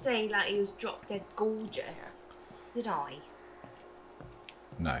didn't say like he was drop dead gorgeous, did I?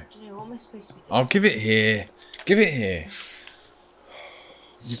 No. Do you know what am I supposed to be doing? I'll give it here. Give it here.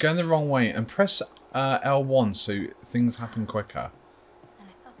 You're going the wrong way. And press L1 so things happen quicker. And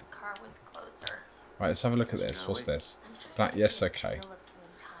I thought the car was closer. Right, let's have a look at this. What's this? I'm sure Black, yes, okay. they'll have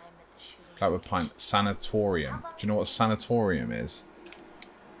gained time at the shooting Blackwood Pint Sanatorium. Do you know what a sanatorium is?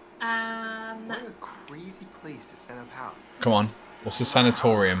 What a crazy place to set up house. Come on. What's a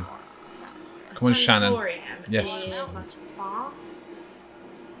sanatorium? A Come on, Shannon. sanatorium Yes. is like a spa.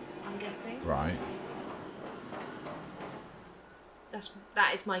 I'm guessing. Right.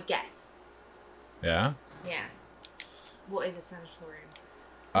 That is my guess. Yeah? Yeah. What is a sanatorium?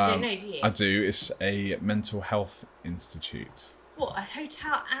 You don't know, do you? I do. It's a mental health institute. What, a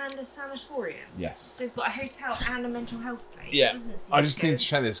hotel and a sanatorium? Yes. So they've got a hotel and a mental health place? Yeah. It doesn't seem I just need good. to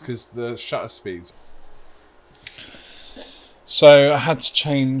check this because the shutter speeds. So I had to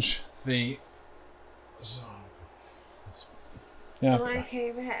change the. Yeah. Am I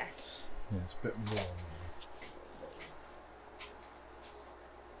okay over here? Yeah, it's a bit warm.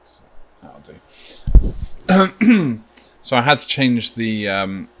 So, that'll do. So I had to change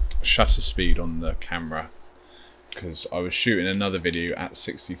the shutter speed on the camera because I was shooting another video at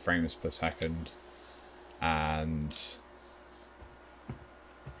 60 frames per second and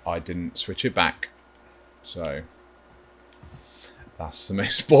I didn't switch it back. So that's the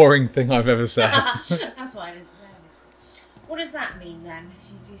most boring thing I've ever said. That's why I didn't learn it. What does that mean then, if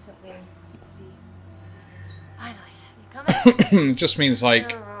you do something 50, 60 frames? Finally, you come in. It just means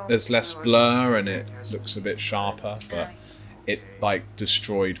like there's less blur and it looks a bit sharper, but it like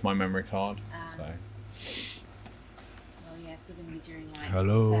destroyed my memory card. So Well, yeah, if we're going to be doing like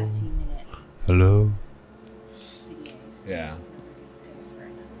Hello. 30-minute hello. videos, Yeah. so we'll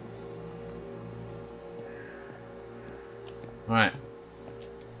really go for it. Right.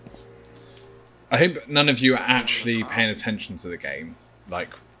 I hope none of you are actually paying attention to the game.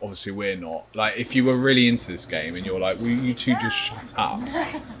 Like, obviously we're not. Like, if you were really into this game and you're like, will you two just shut up?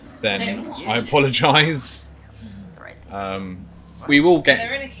 Then I apologise. The right thing. We will So they're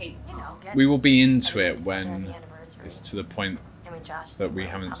get. in a cable. You know, get We will be into I it mean, when the anniversary. it's to the point I mean, Josh that we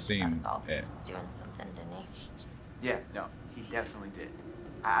seemed haven't pumped seen about us all it. Doing something, didn't he? Yeah, no, he definitely did.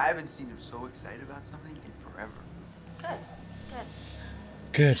 I haven't seen him so excited about something in forever. Good. Good.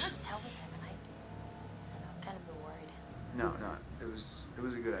 Good. Hard to tell with him, and I'm kind of been worried. No, it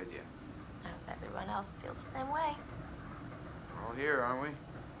was a good idea. I hope everyone else feels the same way. We're all here, aren't we?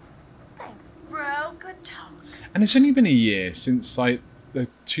 Thanks, bro. Good talk. And it's only been a year since like the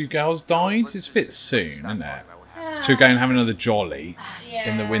two girls died. It's a bit soon, isn't it? To go and have another jolly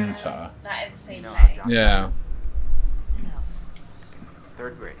in the winter. Not in the same You know, place. Yeah. No.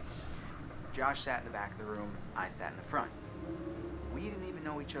 Third grade. Josh sat in the back of the room, I sat in the front. We didn't even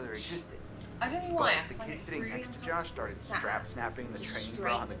know each other existed. I don't know why. I But the find kid it sitting really next to Josh uncomfortable started sat strap snapping the just training straight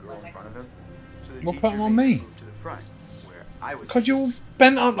bra on the with girl my in front of legs him. So the What teacher put 'em on made me? him move to the front, where I was. God, you're all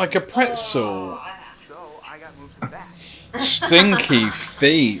bent up like a pretzel. So I got moved to the back. Stinky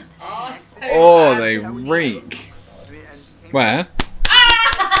feet. Oh, so Oh, bad. they reek. I mean, and came Where?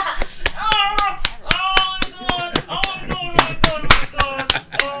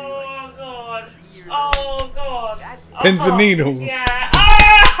 Oh god. That's Pins and needles. Yeah.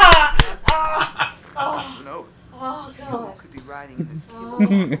 who knows? Oh Who god. could be riding this?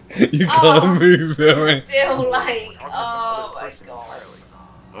 You can't move it. Still like, oh my god.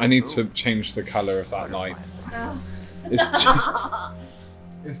 I need to change the colour of that light. Oh. It's too.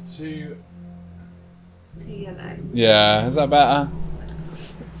 It's too. Too yellow. Yeah, is that better?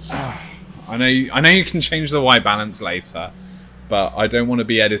 I know. I know you can change the white balance later, but I don't want to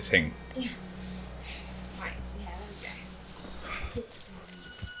be editing. Right, yeah, there we go. Still-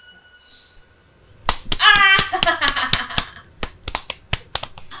 Ah!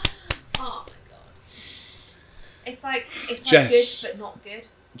 Oh my god. It's like Jess. good but not good.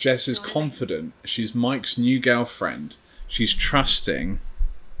 Jess is confident. She's Mike's new girlfriend. She's trusting.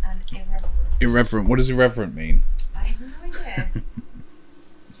 And irreverent. Irreverent. What does irreverent mean? I have no idea. Do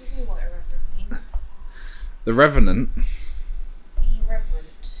you know what irreverent means? The Revenant.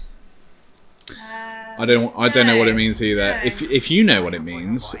 Irreverent. I don't know what it means either. No. If you know what it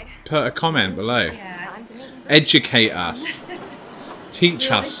means, put a comment below. Yeah, Educate us.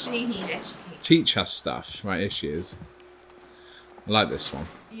 Teach us. obviously need education. Teach us stuff. Right, here she is. I like this one.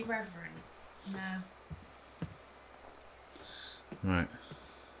 Irreverent. No. Right.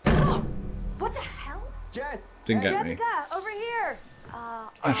 What the hell? Jess! Didn't get me. Jessica, over here.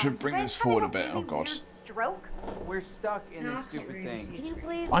 I should bring you guys this having forward a bit. really Oh god. weird stroke? We're stuck in No, I this can't stupid really see thing. Can you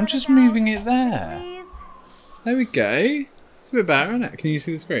please I'm let just us out? moving it there. Please? There we go. It's a bit better, isn't it? Can you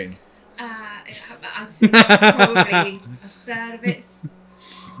see the screen? I'd say probably a third of it's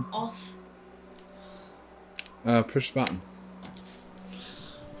off. Push the button.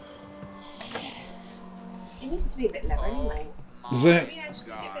 It needs to be a bit lower anyway. Is it? Yeah, just a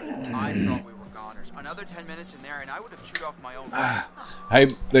bit lower. I thought we were goners. Another 10 minutes in there and I would have chewed off my own eye. Hey,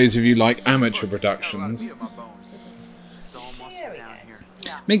 those of you like amateur productions. So must Here we down go. here.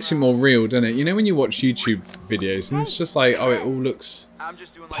 Makes it more real, doesn't it? You know when you watch YouTube videos and it's just like, oh, it all looks I'm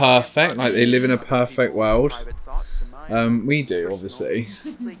just doing perfect, like they live in a perfect world. Private thoughts in my We do, obviously.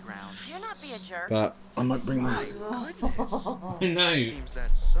 playground. Do not be a jerk. But I might bring that. I know. Seems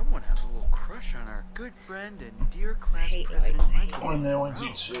that someone has a little crush on our good friend and dear class hate president those. Michael. I know, I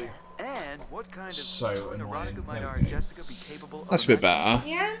do too. And what kind of So excellent annoying. erotica might There our we go. Jessica be capable of? That's a bit better.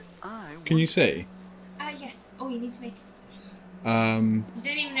 Yeah? Can you see? Yes. Oh, you need to make a decision. You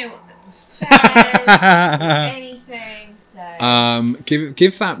don't even know what that was said, anything, so...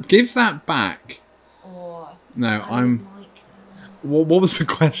 give that back. Or... No, I'm with Mike now. What was the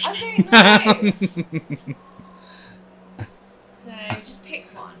question? I don't know. So, just pick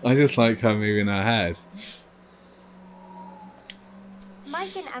one. I just like her moving her head.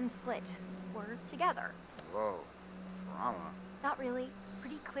 Mike and Em split. We're together. Whoa, drama. Not really.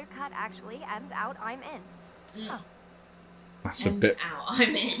 Pretty clear cut, actually. Em's out, I'm in. Oh. That's a Em's bit out.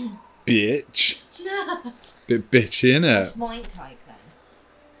 I'm in. bitch. No. Bit bitchy, innit? What's Mike like then?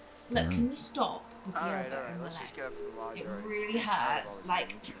 Look, can we stop with the Alright, elbow alright, in the let's just leg? get up to the lodge. It already. really hurts.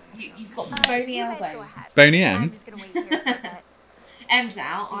 Like, you've got You bony guys go elbows. ahead. Boney I'm M? just gonna wait here for a bit. Em's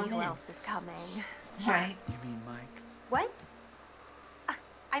out. See I'm who in. else is coming. Right. You mean Mike? What?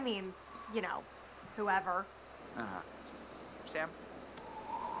 I mean, you know, whoever. Sam?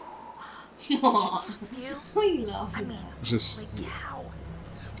 What? You? What are you laughing I mean, at? Just like how?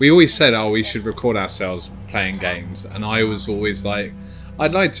 we always said, oh, we should record ourselves playing games, and I was always like,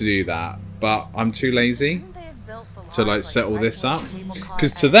 I'd like to do that, but I'm too lazy Couldn't they have built the to lodge like set all this up. cable car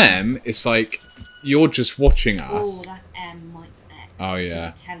Because to and- them, it's like you're just watching Oh, us. that's Em, Mike's ex. Oh,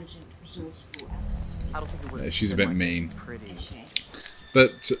 yeah. She's intelligent, resourceful, and sweet. I don't think it would Yeah, she's a bit mean. Pretty. Is she?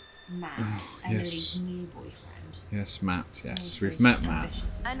 But Matt, Oh, Emily's yes. new boyfriend. yes, Matt. Yes, He's we've very met Matt.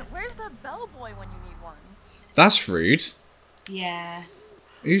 ambitious and- And where's the bellboy when you need one? That's rude. Yeah.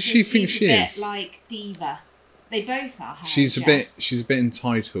 Who does she think She's she a bit is? like diva. They both are. Her She's a and bit. Jess. She's a bit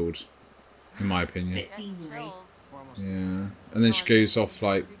entitled, in my a opinion. bit diva-y. Yeah, and then she goes off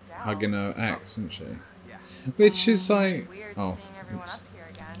like hugging her ex, isn't she? Which is like, Weird oh, seeing everyone oops. up here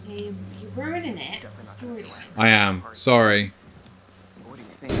again. You're ruining it. The storyline. I am sorry. What do you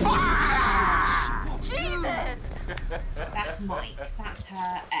think? Jesus! That's Mike. That's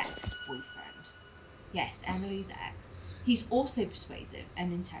her ex-boyfriend. Yes, Emily's ex. He's also persuasive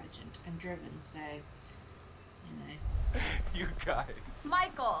and intelligent and driven, so, you know. You guys.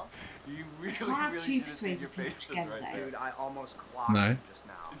 Michael! You really, Can't have really two should have seen persuasive your people faces together, right though. there. Dude, I almost clocked No. him just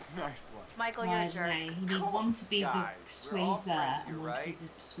now. Nice one. Michael, you're Why a don't jerk. know? You need one to be the Guys, we're all persuaser friends here, and one to be right? the No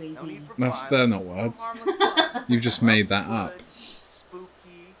persuasee. need for That's violence, they're not just no words. harmless fun. You've just made that up, Good, spooky.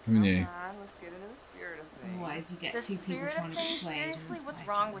 haven't you? Come on, let's get into the spirit of things. Otherwise, you get The two people spirit trying of to things, persuade. and seriously, it's what's quite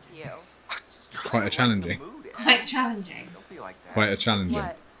wrong with you? Quite a challenging. Quite challenging. Don't be like that. Quite a challenging.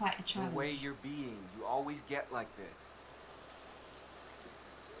 What? Quite a The challenge. way you're being, you always get like this.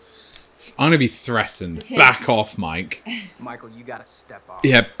 I'm gonna be threatened. Because- Back off, Mike. Michael, you gotta step up.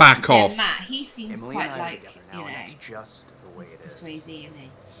 Yeah, back Yeah, off. Matt, he seems Emily quite and I are like, together you now, and know, that's just the way he's it is. persuasive, isn't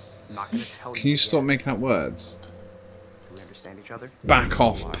he? I'm not gonna tell Can you stop again. making up words? Do we understand each other? Back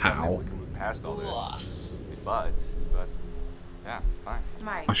off, Well, I thought maybe pal. we can move past all Ugh. this. Be buds, but yeah, fine.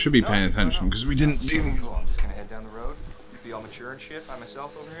 Mike. I should be paying No, attention no. because we didn't do these. Cool, I'm just gonna head down the road, be all mature and shit by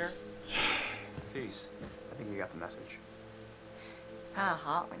myself over here. Peace. I think you got the message. Kind of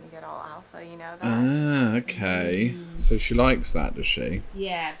hot when you get all alpha, you know that? Ah, okay. So she likes that, does she?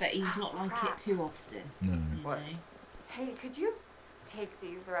 Yeah, but he's not like it too often. No. You What? know? Hey, could you take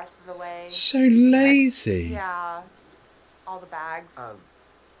these the rest of the way? So lazy. Yeah, all the bags.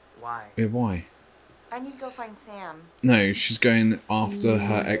 Why? Yeah, why? I need to go find Sam. No, she's going after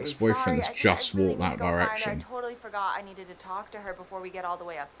her ex-boyfriend that's Sorry, just I really walked need that to go find her. direction. I totally forgot I needed to talk to her before we get all the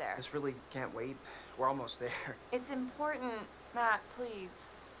way up there. This really can't wait. We're almost there. It's important, Matt, please.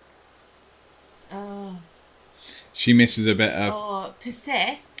 Oh. She misses a bit of... Oh,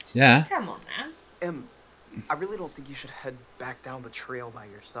 persist? Yeah. Come on now. I really don't think you should head back down the trail by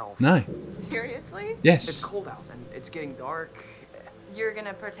yourself. No. Seriously? Yes. It's cold out and it's getting dark. You're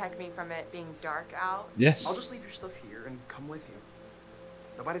gonna protect me from it being dark out? Yes. I'll just leave your stuff here and come with you.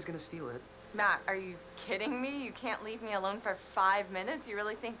 Nobody's gonna steal it. Matt, are you kidding me? You can't leave me alone for 5 minutes? You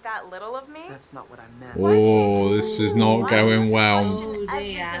really think that little of me? That's not what I meant. Oh, this is not going well. Oh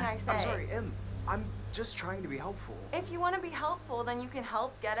dear. I say. I'm sorry, Em. I'm just trying to be helpful. If you want to be helpful, then you can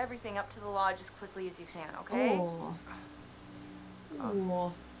help get everything up to the lodge as quickly as you can, okay? Oh.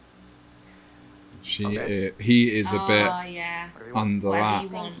 Oh. He is a bit yeah. under Whatever that. you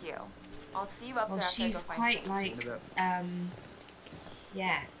want. Thank you. I'll see you up Well, there after I she's go find quite Sam. like,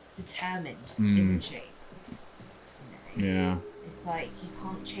 yeah, determined, Mm. isn't she? You know, Yeah. it's like you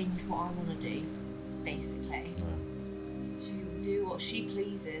can't change what I want to do, basically. She will do what she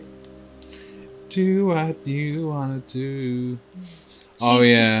pleases. Do what you wanna do. She's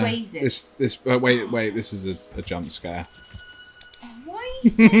persuasive. This. Wait. This is a jump scare. Why are you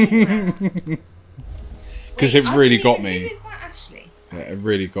saying that? Because Wait, it really got who me. is that, Ashley? Yeah, it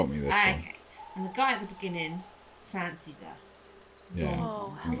really got me this one. Okay. And the guy at the beginning fancies her. Yeah.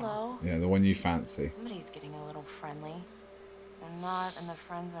 Oh, hello. Yeah, the one you fancy. Somebody's getting a little friendly. They're not in the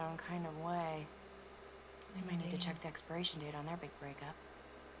friend zone kind of way. They might need to check the expiration date on their big breakup.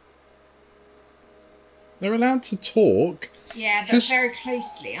 They're allowed to talk. Yeah, but Just- very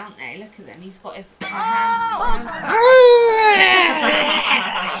closely, aren't they? Look at them. He's got his hand.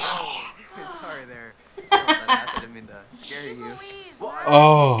 Sorry there. I didn't mean to scare you.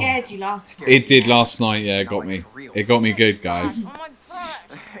 Oh. Scared you last night. It did last night. Yeah, it got me. It got me good, guys. Oh my gosh!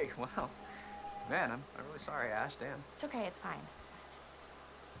 Hey, wow. Man, I'm really sorry, Ash. Damn. It's okay, it's fine.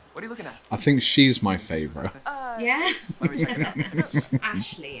 What are you looking at? I think she's my favourite. Yeah? Let me check it out.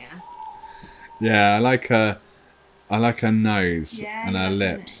 Ashley, yeah. Yeah, I like her. I like her nose Yeah, and you her like her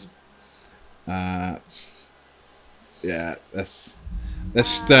lips. Yeah, let's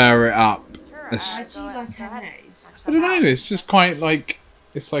stir it up. Why do you like her nose? I don't know. It's just quite like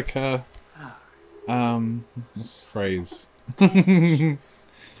it's like a what's the phrase? It's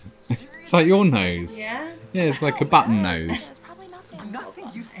like your nose. Yeah? Yeah, it's like a button nose. Nothing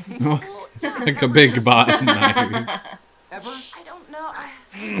you think. It's like a big button nose. Ever? I don't know.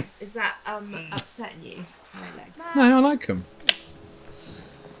 Is that upsetting you? My legs. No, I like them.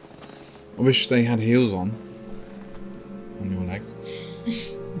 I wish they had heels on your legs.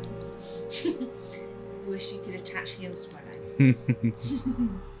 I wish you could attach heels to my legs.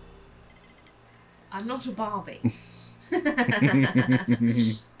 I'm not a Barbie.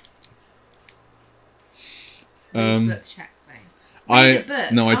 Read a book, check phone. Read a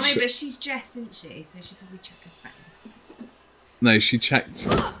book. No, but she's Jess, isn't she? So she probably check her phone. No, she checked.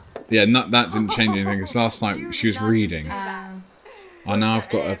 Yeah, that didn't change anything. Because last night she was reading. I now I've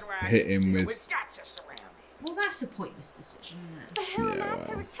got to hit him with. Well, that's a pointless decision, isn't it? Yeah,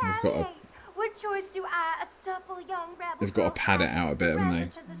 well, we've got to. What choice do I, a supple young rebel, They've got to pad it out a bit, haven't they?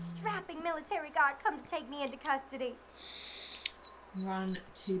 to the strapping military guard come to take me into custody? Run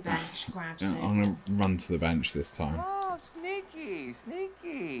to bench, grab Yeah, soda. I'm gonna run to the bench this time. Oh, sneaky,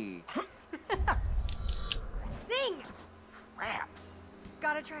 sneaky. Sing! Crap.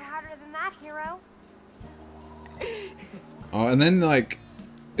 Gotta try harder than that, hero. Oh, and then like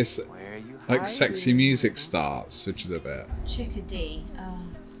it's Where you like sexy hiding? music starts, which is a bit. Chickadee.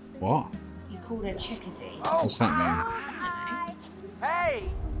 What? You called her Chickadee. What's that mean? I Hey!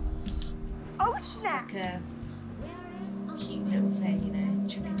 Oh, don't know. It's just snap! like a cute little thing, you know,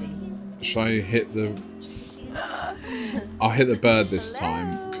 Chickadee. Shall I hit the? I'll hit the bird this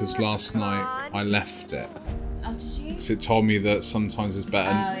time because last night I left it. Oh, did you? Because it told me that sometimes it's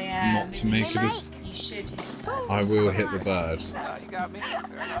better not to make it as. You should hit the bird. I will hit the bird. You got me.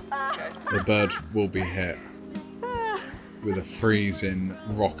 Fair enough. Okay. The bird will be hit with a freezing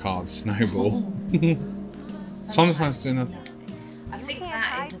rock hard snowball. Sometimes do nothing. I think can't that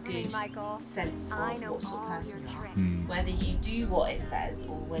hide is a from me, good Michael. sense I of know what sort of all person you your are. Hmm. Whether you do what it says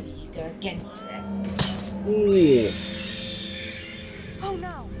or whether you go against it. Ooh. Oh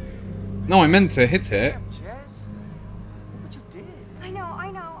no! No, I meant to hit it. Damn, Jess. Look what you did. I know.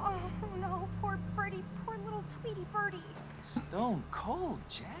 Oh no, poor birdie, poor little Tweety birdie. Stone cold,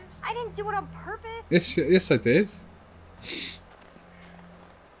 Jess. I didn't do it on purpose. Yes, I did.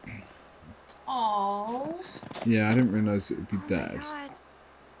 Oh. Yeah, I didn't realise it would be dead.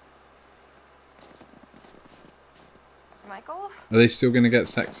 Michael? Are they still going to get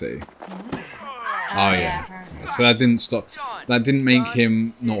sexy? Oh yeah. So that didn't stop. That didn't make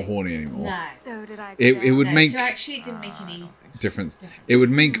him not horny anymore. No. So did I. It would make So actually, it didn't make any difference. It would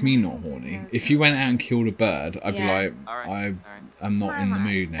make me not horny. If you went out and killed a bird, I'd be like, I'm not in the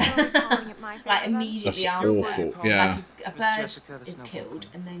mood now. Like immediately That's after. awful. Yeah. Like a bird is killed,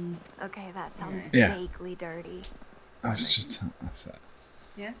 and then. Okay, that sounds Yeah. vaguely dirty. That's it.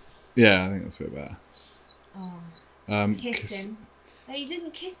 Yeah. Yeah, I think that's a bit better. Oh. Kiss him. No, you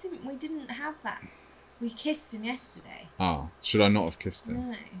didn't kiss him. We didn't have that. We kissed him yesterday. Oh, should I not have kissed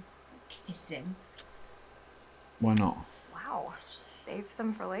him? No. Kiss him. Why not? Wow. Save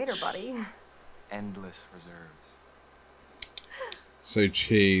some for later, buddy. Endless reserves. So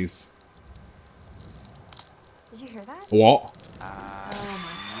cheese. Did you hear that? What?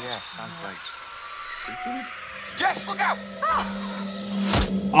 Yeah, sounds like... Jess, look out!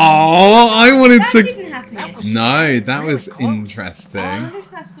 Oh, I wanted That to. didn't happen yesterday. No, that was I interesting. wonder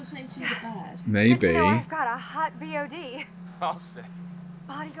if that's got something to do with the bird. Maybe. But you know, I've got a hot BOD. I'll say.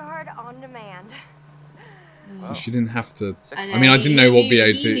 Bodyguard on demand. She didn't have to. I I mean, I didn't know what He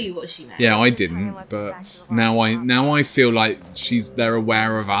BO2. knew what she meant. Yeah, I didn't, but now I feel like they're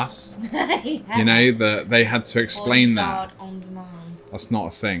aware of us. Yeah. You know that they had to explain that. Bodyguard on demand. That's not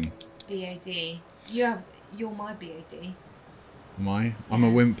a thing. BOD. You're my BOD. Am I? I'm a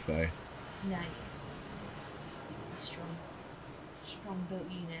wimp though. No. Strong built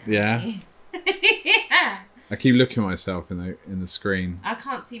unit. Yeah. Yeah. I keep looking at myself in the screen. I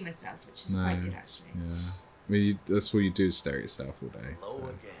can't see myself, which is quite good actually. Yeah. I mean, that's what you do, stare at yourself all day. So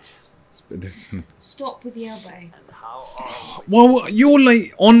it's a bit different. Stop with the elbow. Well, you're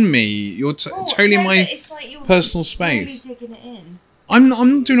like on me. You're totally in my it's like you're personal space. Really digging it in. I'm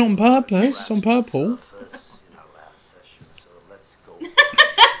not doing it on purpose. On purple.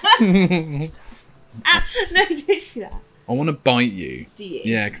 No, don't do that. I want to bite you. Do you?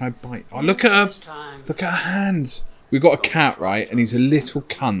 Yeah, can I bite? Oh, look at her. Look at her hands. We've got a cat, right? And he's a little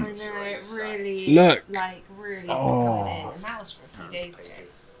cunt. I know, really. Look. Like, really Oh. coming in. And that was for a few days ago.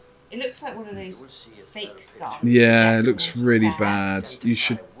 It looks like one of those fake scars. Yeah, it looks really bad. You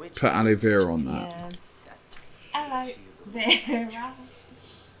should put aloe vera on that. Yeah. Aloe vera.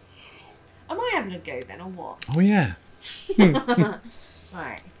 Am I having a go then, or what? Oh, yeah.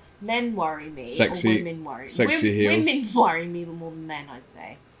 Right. Men worry me. Sexy- or women worry me. sexy heels. Women worry me more than men, I'd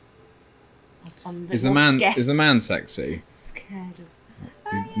say. I'm a bit Is the more man scared. sexy? Scared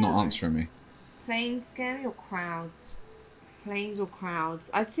of. You're not answering me. Planes scare me or crowds? Planes or crowds?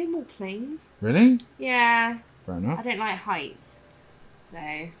 I'd say more planes. Really? Yeah. Fair I enough. don't like heights. So,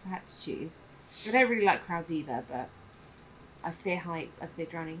 if I had to choose. I don't really like crowds either, but I fear heights. I fear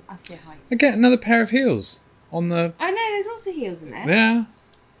drowning. I fear heights. I get another pair of heels on the. I know, there's lots of heels in there. Yeah.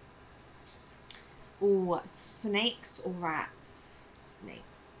 Or snakes or rats?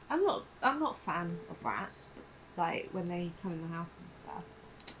 Snakes. I'm not a fan of rats, but like when they come in the house and stuff.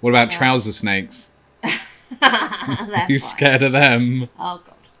 What about trouser snakes? They're You fine. scared of them? Oh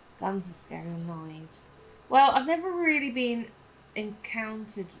god, guns are scary, and knives. Well, I've never really been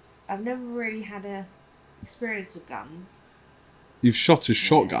encountered. I've never really had a experience with guns. You've shot a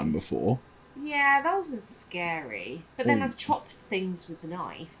shotgun before. Yeah, that wasn't scary. But then Oh. I've chopped things with the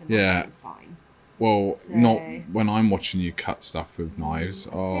knife, and Yeah. that's been fine. Well, So- not when I'm watching you cut stuff with knives.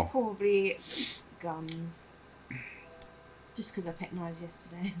 I'd say Oh, probably guns. Just because I picked knives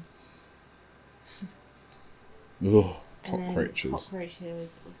yesterday. ugh, And then cockroaches.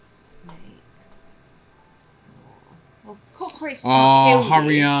 Cockroaches or snakes. Well, cockroaches Oh, can't kill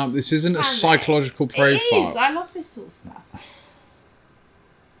hurry you. up! This isn't a Can they? psychological It profile. is. I love this sort of stuff.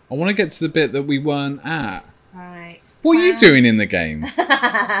 I want to get to the bit that we weren't at. Right. What are you doing in the game?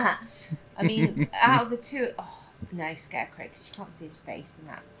 I mean, out of the two, oh no, Scarecrow, because you can't see his face, and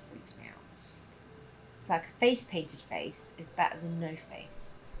that freaks me out. It's like a face painted face is better than no face.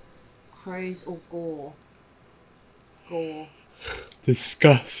 Crows or gore? Gore.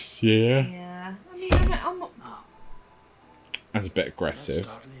 Disgust, yeah. Yeah. I mean, I'm not. That's a bit aggressive.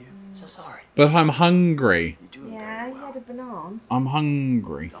 So sorry. But I'm hungry. Yeah, you had a banana. I'm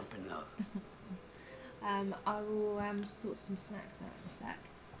hungry. I will sort some snacks out in a sec.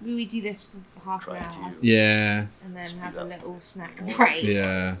 Maybe we do this for half an hour. Yeah. And then have a little snack break.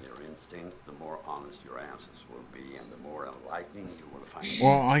 Yeah. Your instincts, the more honest your answers will be, and the more enlightening you will find.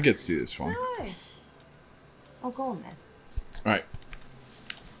 Well, I get to do this one. No. Oh, go on then. Right.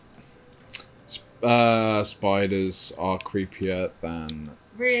 Spiders are creepier than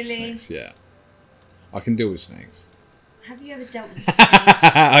Really? snakes. Yeah. I can deal with snakes. Have you ever dealt with a snake?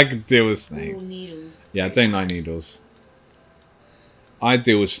 I could deal with snakes. Or needles. Yeah, I don't like needles. I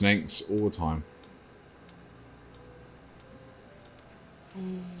deal with snakes all the time.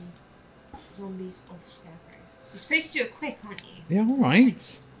 Zombies of scarecrows. You're supposed to do it quick, aren't you? Yeah, all right.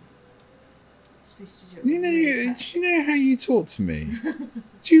 You're supposed to do it You know, really quick. do you know how you talk to me?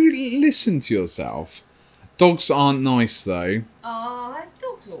 Do you listen to yourself? Dogs aren't nice though. Oh, that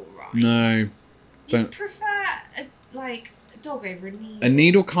dog's alright. No, don't. You prefer a dog over a needle? A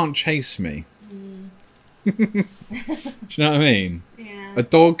needle can't chase me. Do you know what I mean? Yeah. A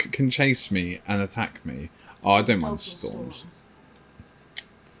dog can chase me and attack me. Oh, I don't mind Dogs or storms.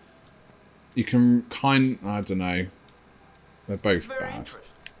 You can I don't know. They're both Very bad. interesting.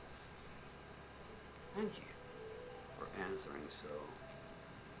 Thank you for answering so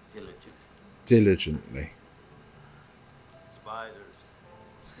Diligently. Spiders,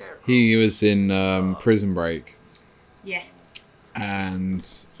 scarecrows. He was in Prison Break. Yes. And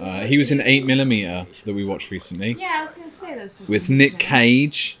he was in 8mm that we watched recently. Yeah, I was going to say there was something. With Nick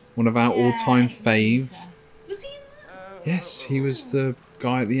Cage, one of our all-time Yeah, faves. Was he in that? Yes, he was the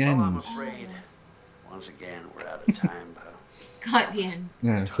guy at the Well, I'm end. afraid, once again, we're out of time, pal. Guy at the end.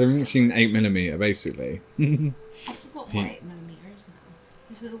 Yeah, so we haven't seen 8mm basically. I forgot what 8mm is now.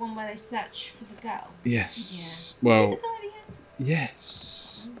 Is it the one where they search for the girl? Yes. Yeah. Well, Was he the guy at the end?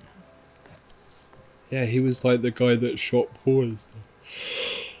 yes. Yeah, he was like the guy that shot Paul and stuff.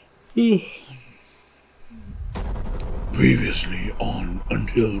 Previously on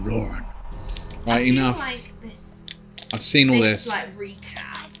Until Dawn. Right, enough. Like this. I've seen all this. Like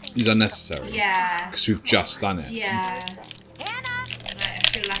recap. It's unnecessary. Yeah. Because we've just done it. Yeah. Hannah! I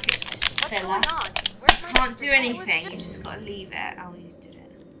feel like it's just What's filler. going on? Where's my Can't do sister? anything. You just gotta leave it. Oh, you did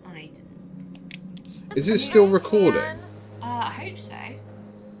it. Oh no, you didn't. Is it still recording? I hope so.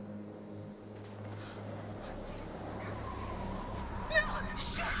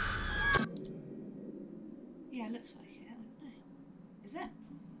 Yeah, it looks like it. I don't know. Is it?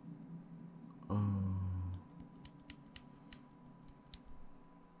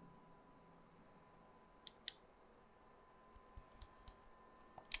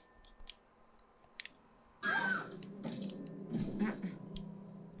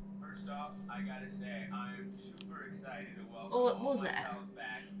 First off, I gotta say, I'm super excited to welcome Oh, what was it?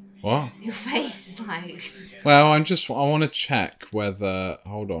 What? Your face is like... Well, I want to check whether...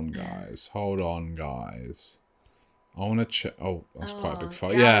 Hold on, guys. Hold on, guys. I want to check... Oh, that's quite a big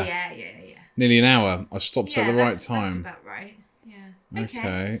file. Yeah. Yeah. Nearly an hour. I stopped at the right That's time. about right. Yeah.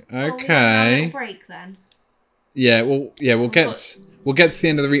 Okay. Well, we have a Okay. little break then. Yeah, well, we'll get to the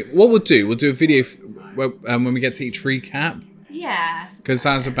end of the... What we'll do a video when we get to each recap. Yeah. Because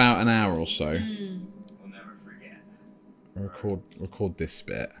that's about an hour or so. We'll never forget. Record this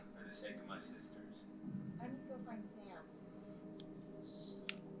bit. For the sake of my sisters. I'm gonna go find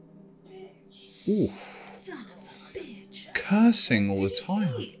Sam. Ooh, Son of a bitch. cursing all the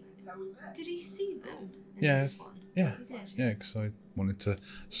time. Did he see them in Yeah, this one? yeah, He did. yeah. Because I wanted to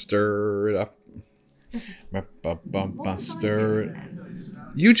stir it up. Stir it.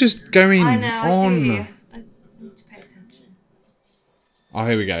 You just going I know, I on. do. I need to pay attention. Oh,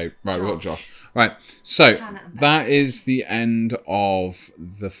 here we go. Right, we've got Josh. Right, so Hannah and that is the end of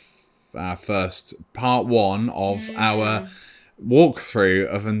the first part one of our walkthrough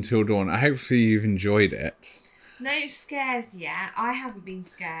of Until Dawn. Hopefully you've enjoyed it. No scares yet. I haven't been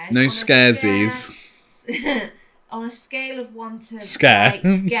scared. No On a scaresies. On a scale of 1 to Scare. like,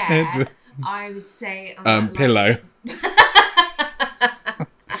 scare, I would say I'm at, Pillow.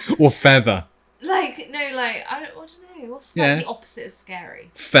 Or feather. I don't know. What's Yeah. like the opposite of scary?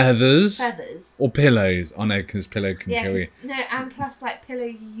 Feathers. Feathers. Or pillows. Oh no, because pillow can Yeah, kill 'cause- you. no, and plus like pillow,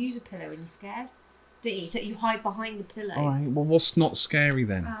 you use a pillow when you're scared, don't you? You hide behind the pillow. Alright, well what's not scary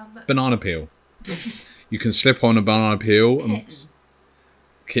then? Banana peel. You can slip on a banana peel. Kitten.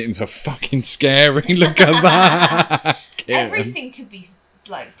 Kittens are fucking scary. Look at that. Kitten. Everything could be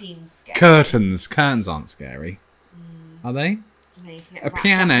like deemed scary. Curtains. Curtains aren't scary. Are they? Don't know, you can get A wrapped up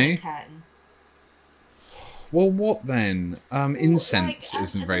piano? in a curtain. Well, what then? Incense Like,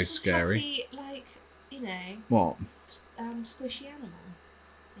 isn't a very little scary. fluffy, What? squishy animal.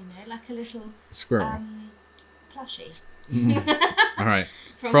 Like a little Squirrel. plushie. All right.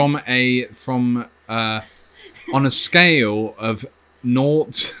 From on a scale of 0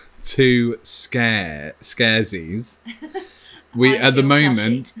 to scaresies, we I at the feel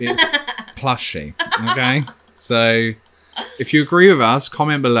moment it's plushy. Okay. So if you agree with us,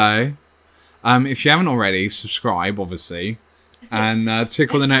 comment below. If you haven't already, subscribe obviously, and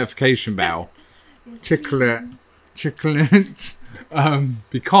tickle the notification bell. Yes, Tickle it. please. Tickle it.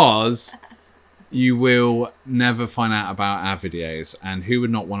 Because you will never find out about our videos, and who would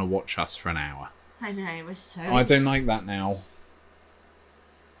not want to watch us for an hour? I know, we're so... I don't like that now.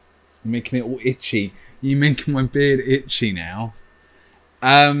 You're making it all itchy. You're making my beard itchy now.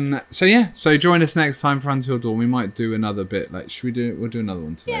 So yeah, so join us next time for Until Dawn. We might do another bit. Like, should we do? We'll do another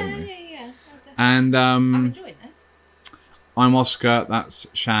one today, won't we? Yeah. And I'm enjoying this. I'm Oscar. That's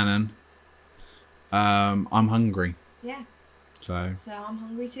Shannon. I'm hungry. Yeah. So I'm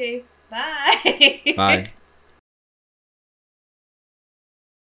hungry too. Bye. Bye.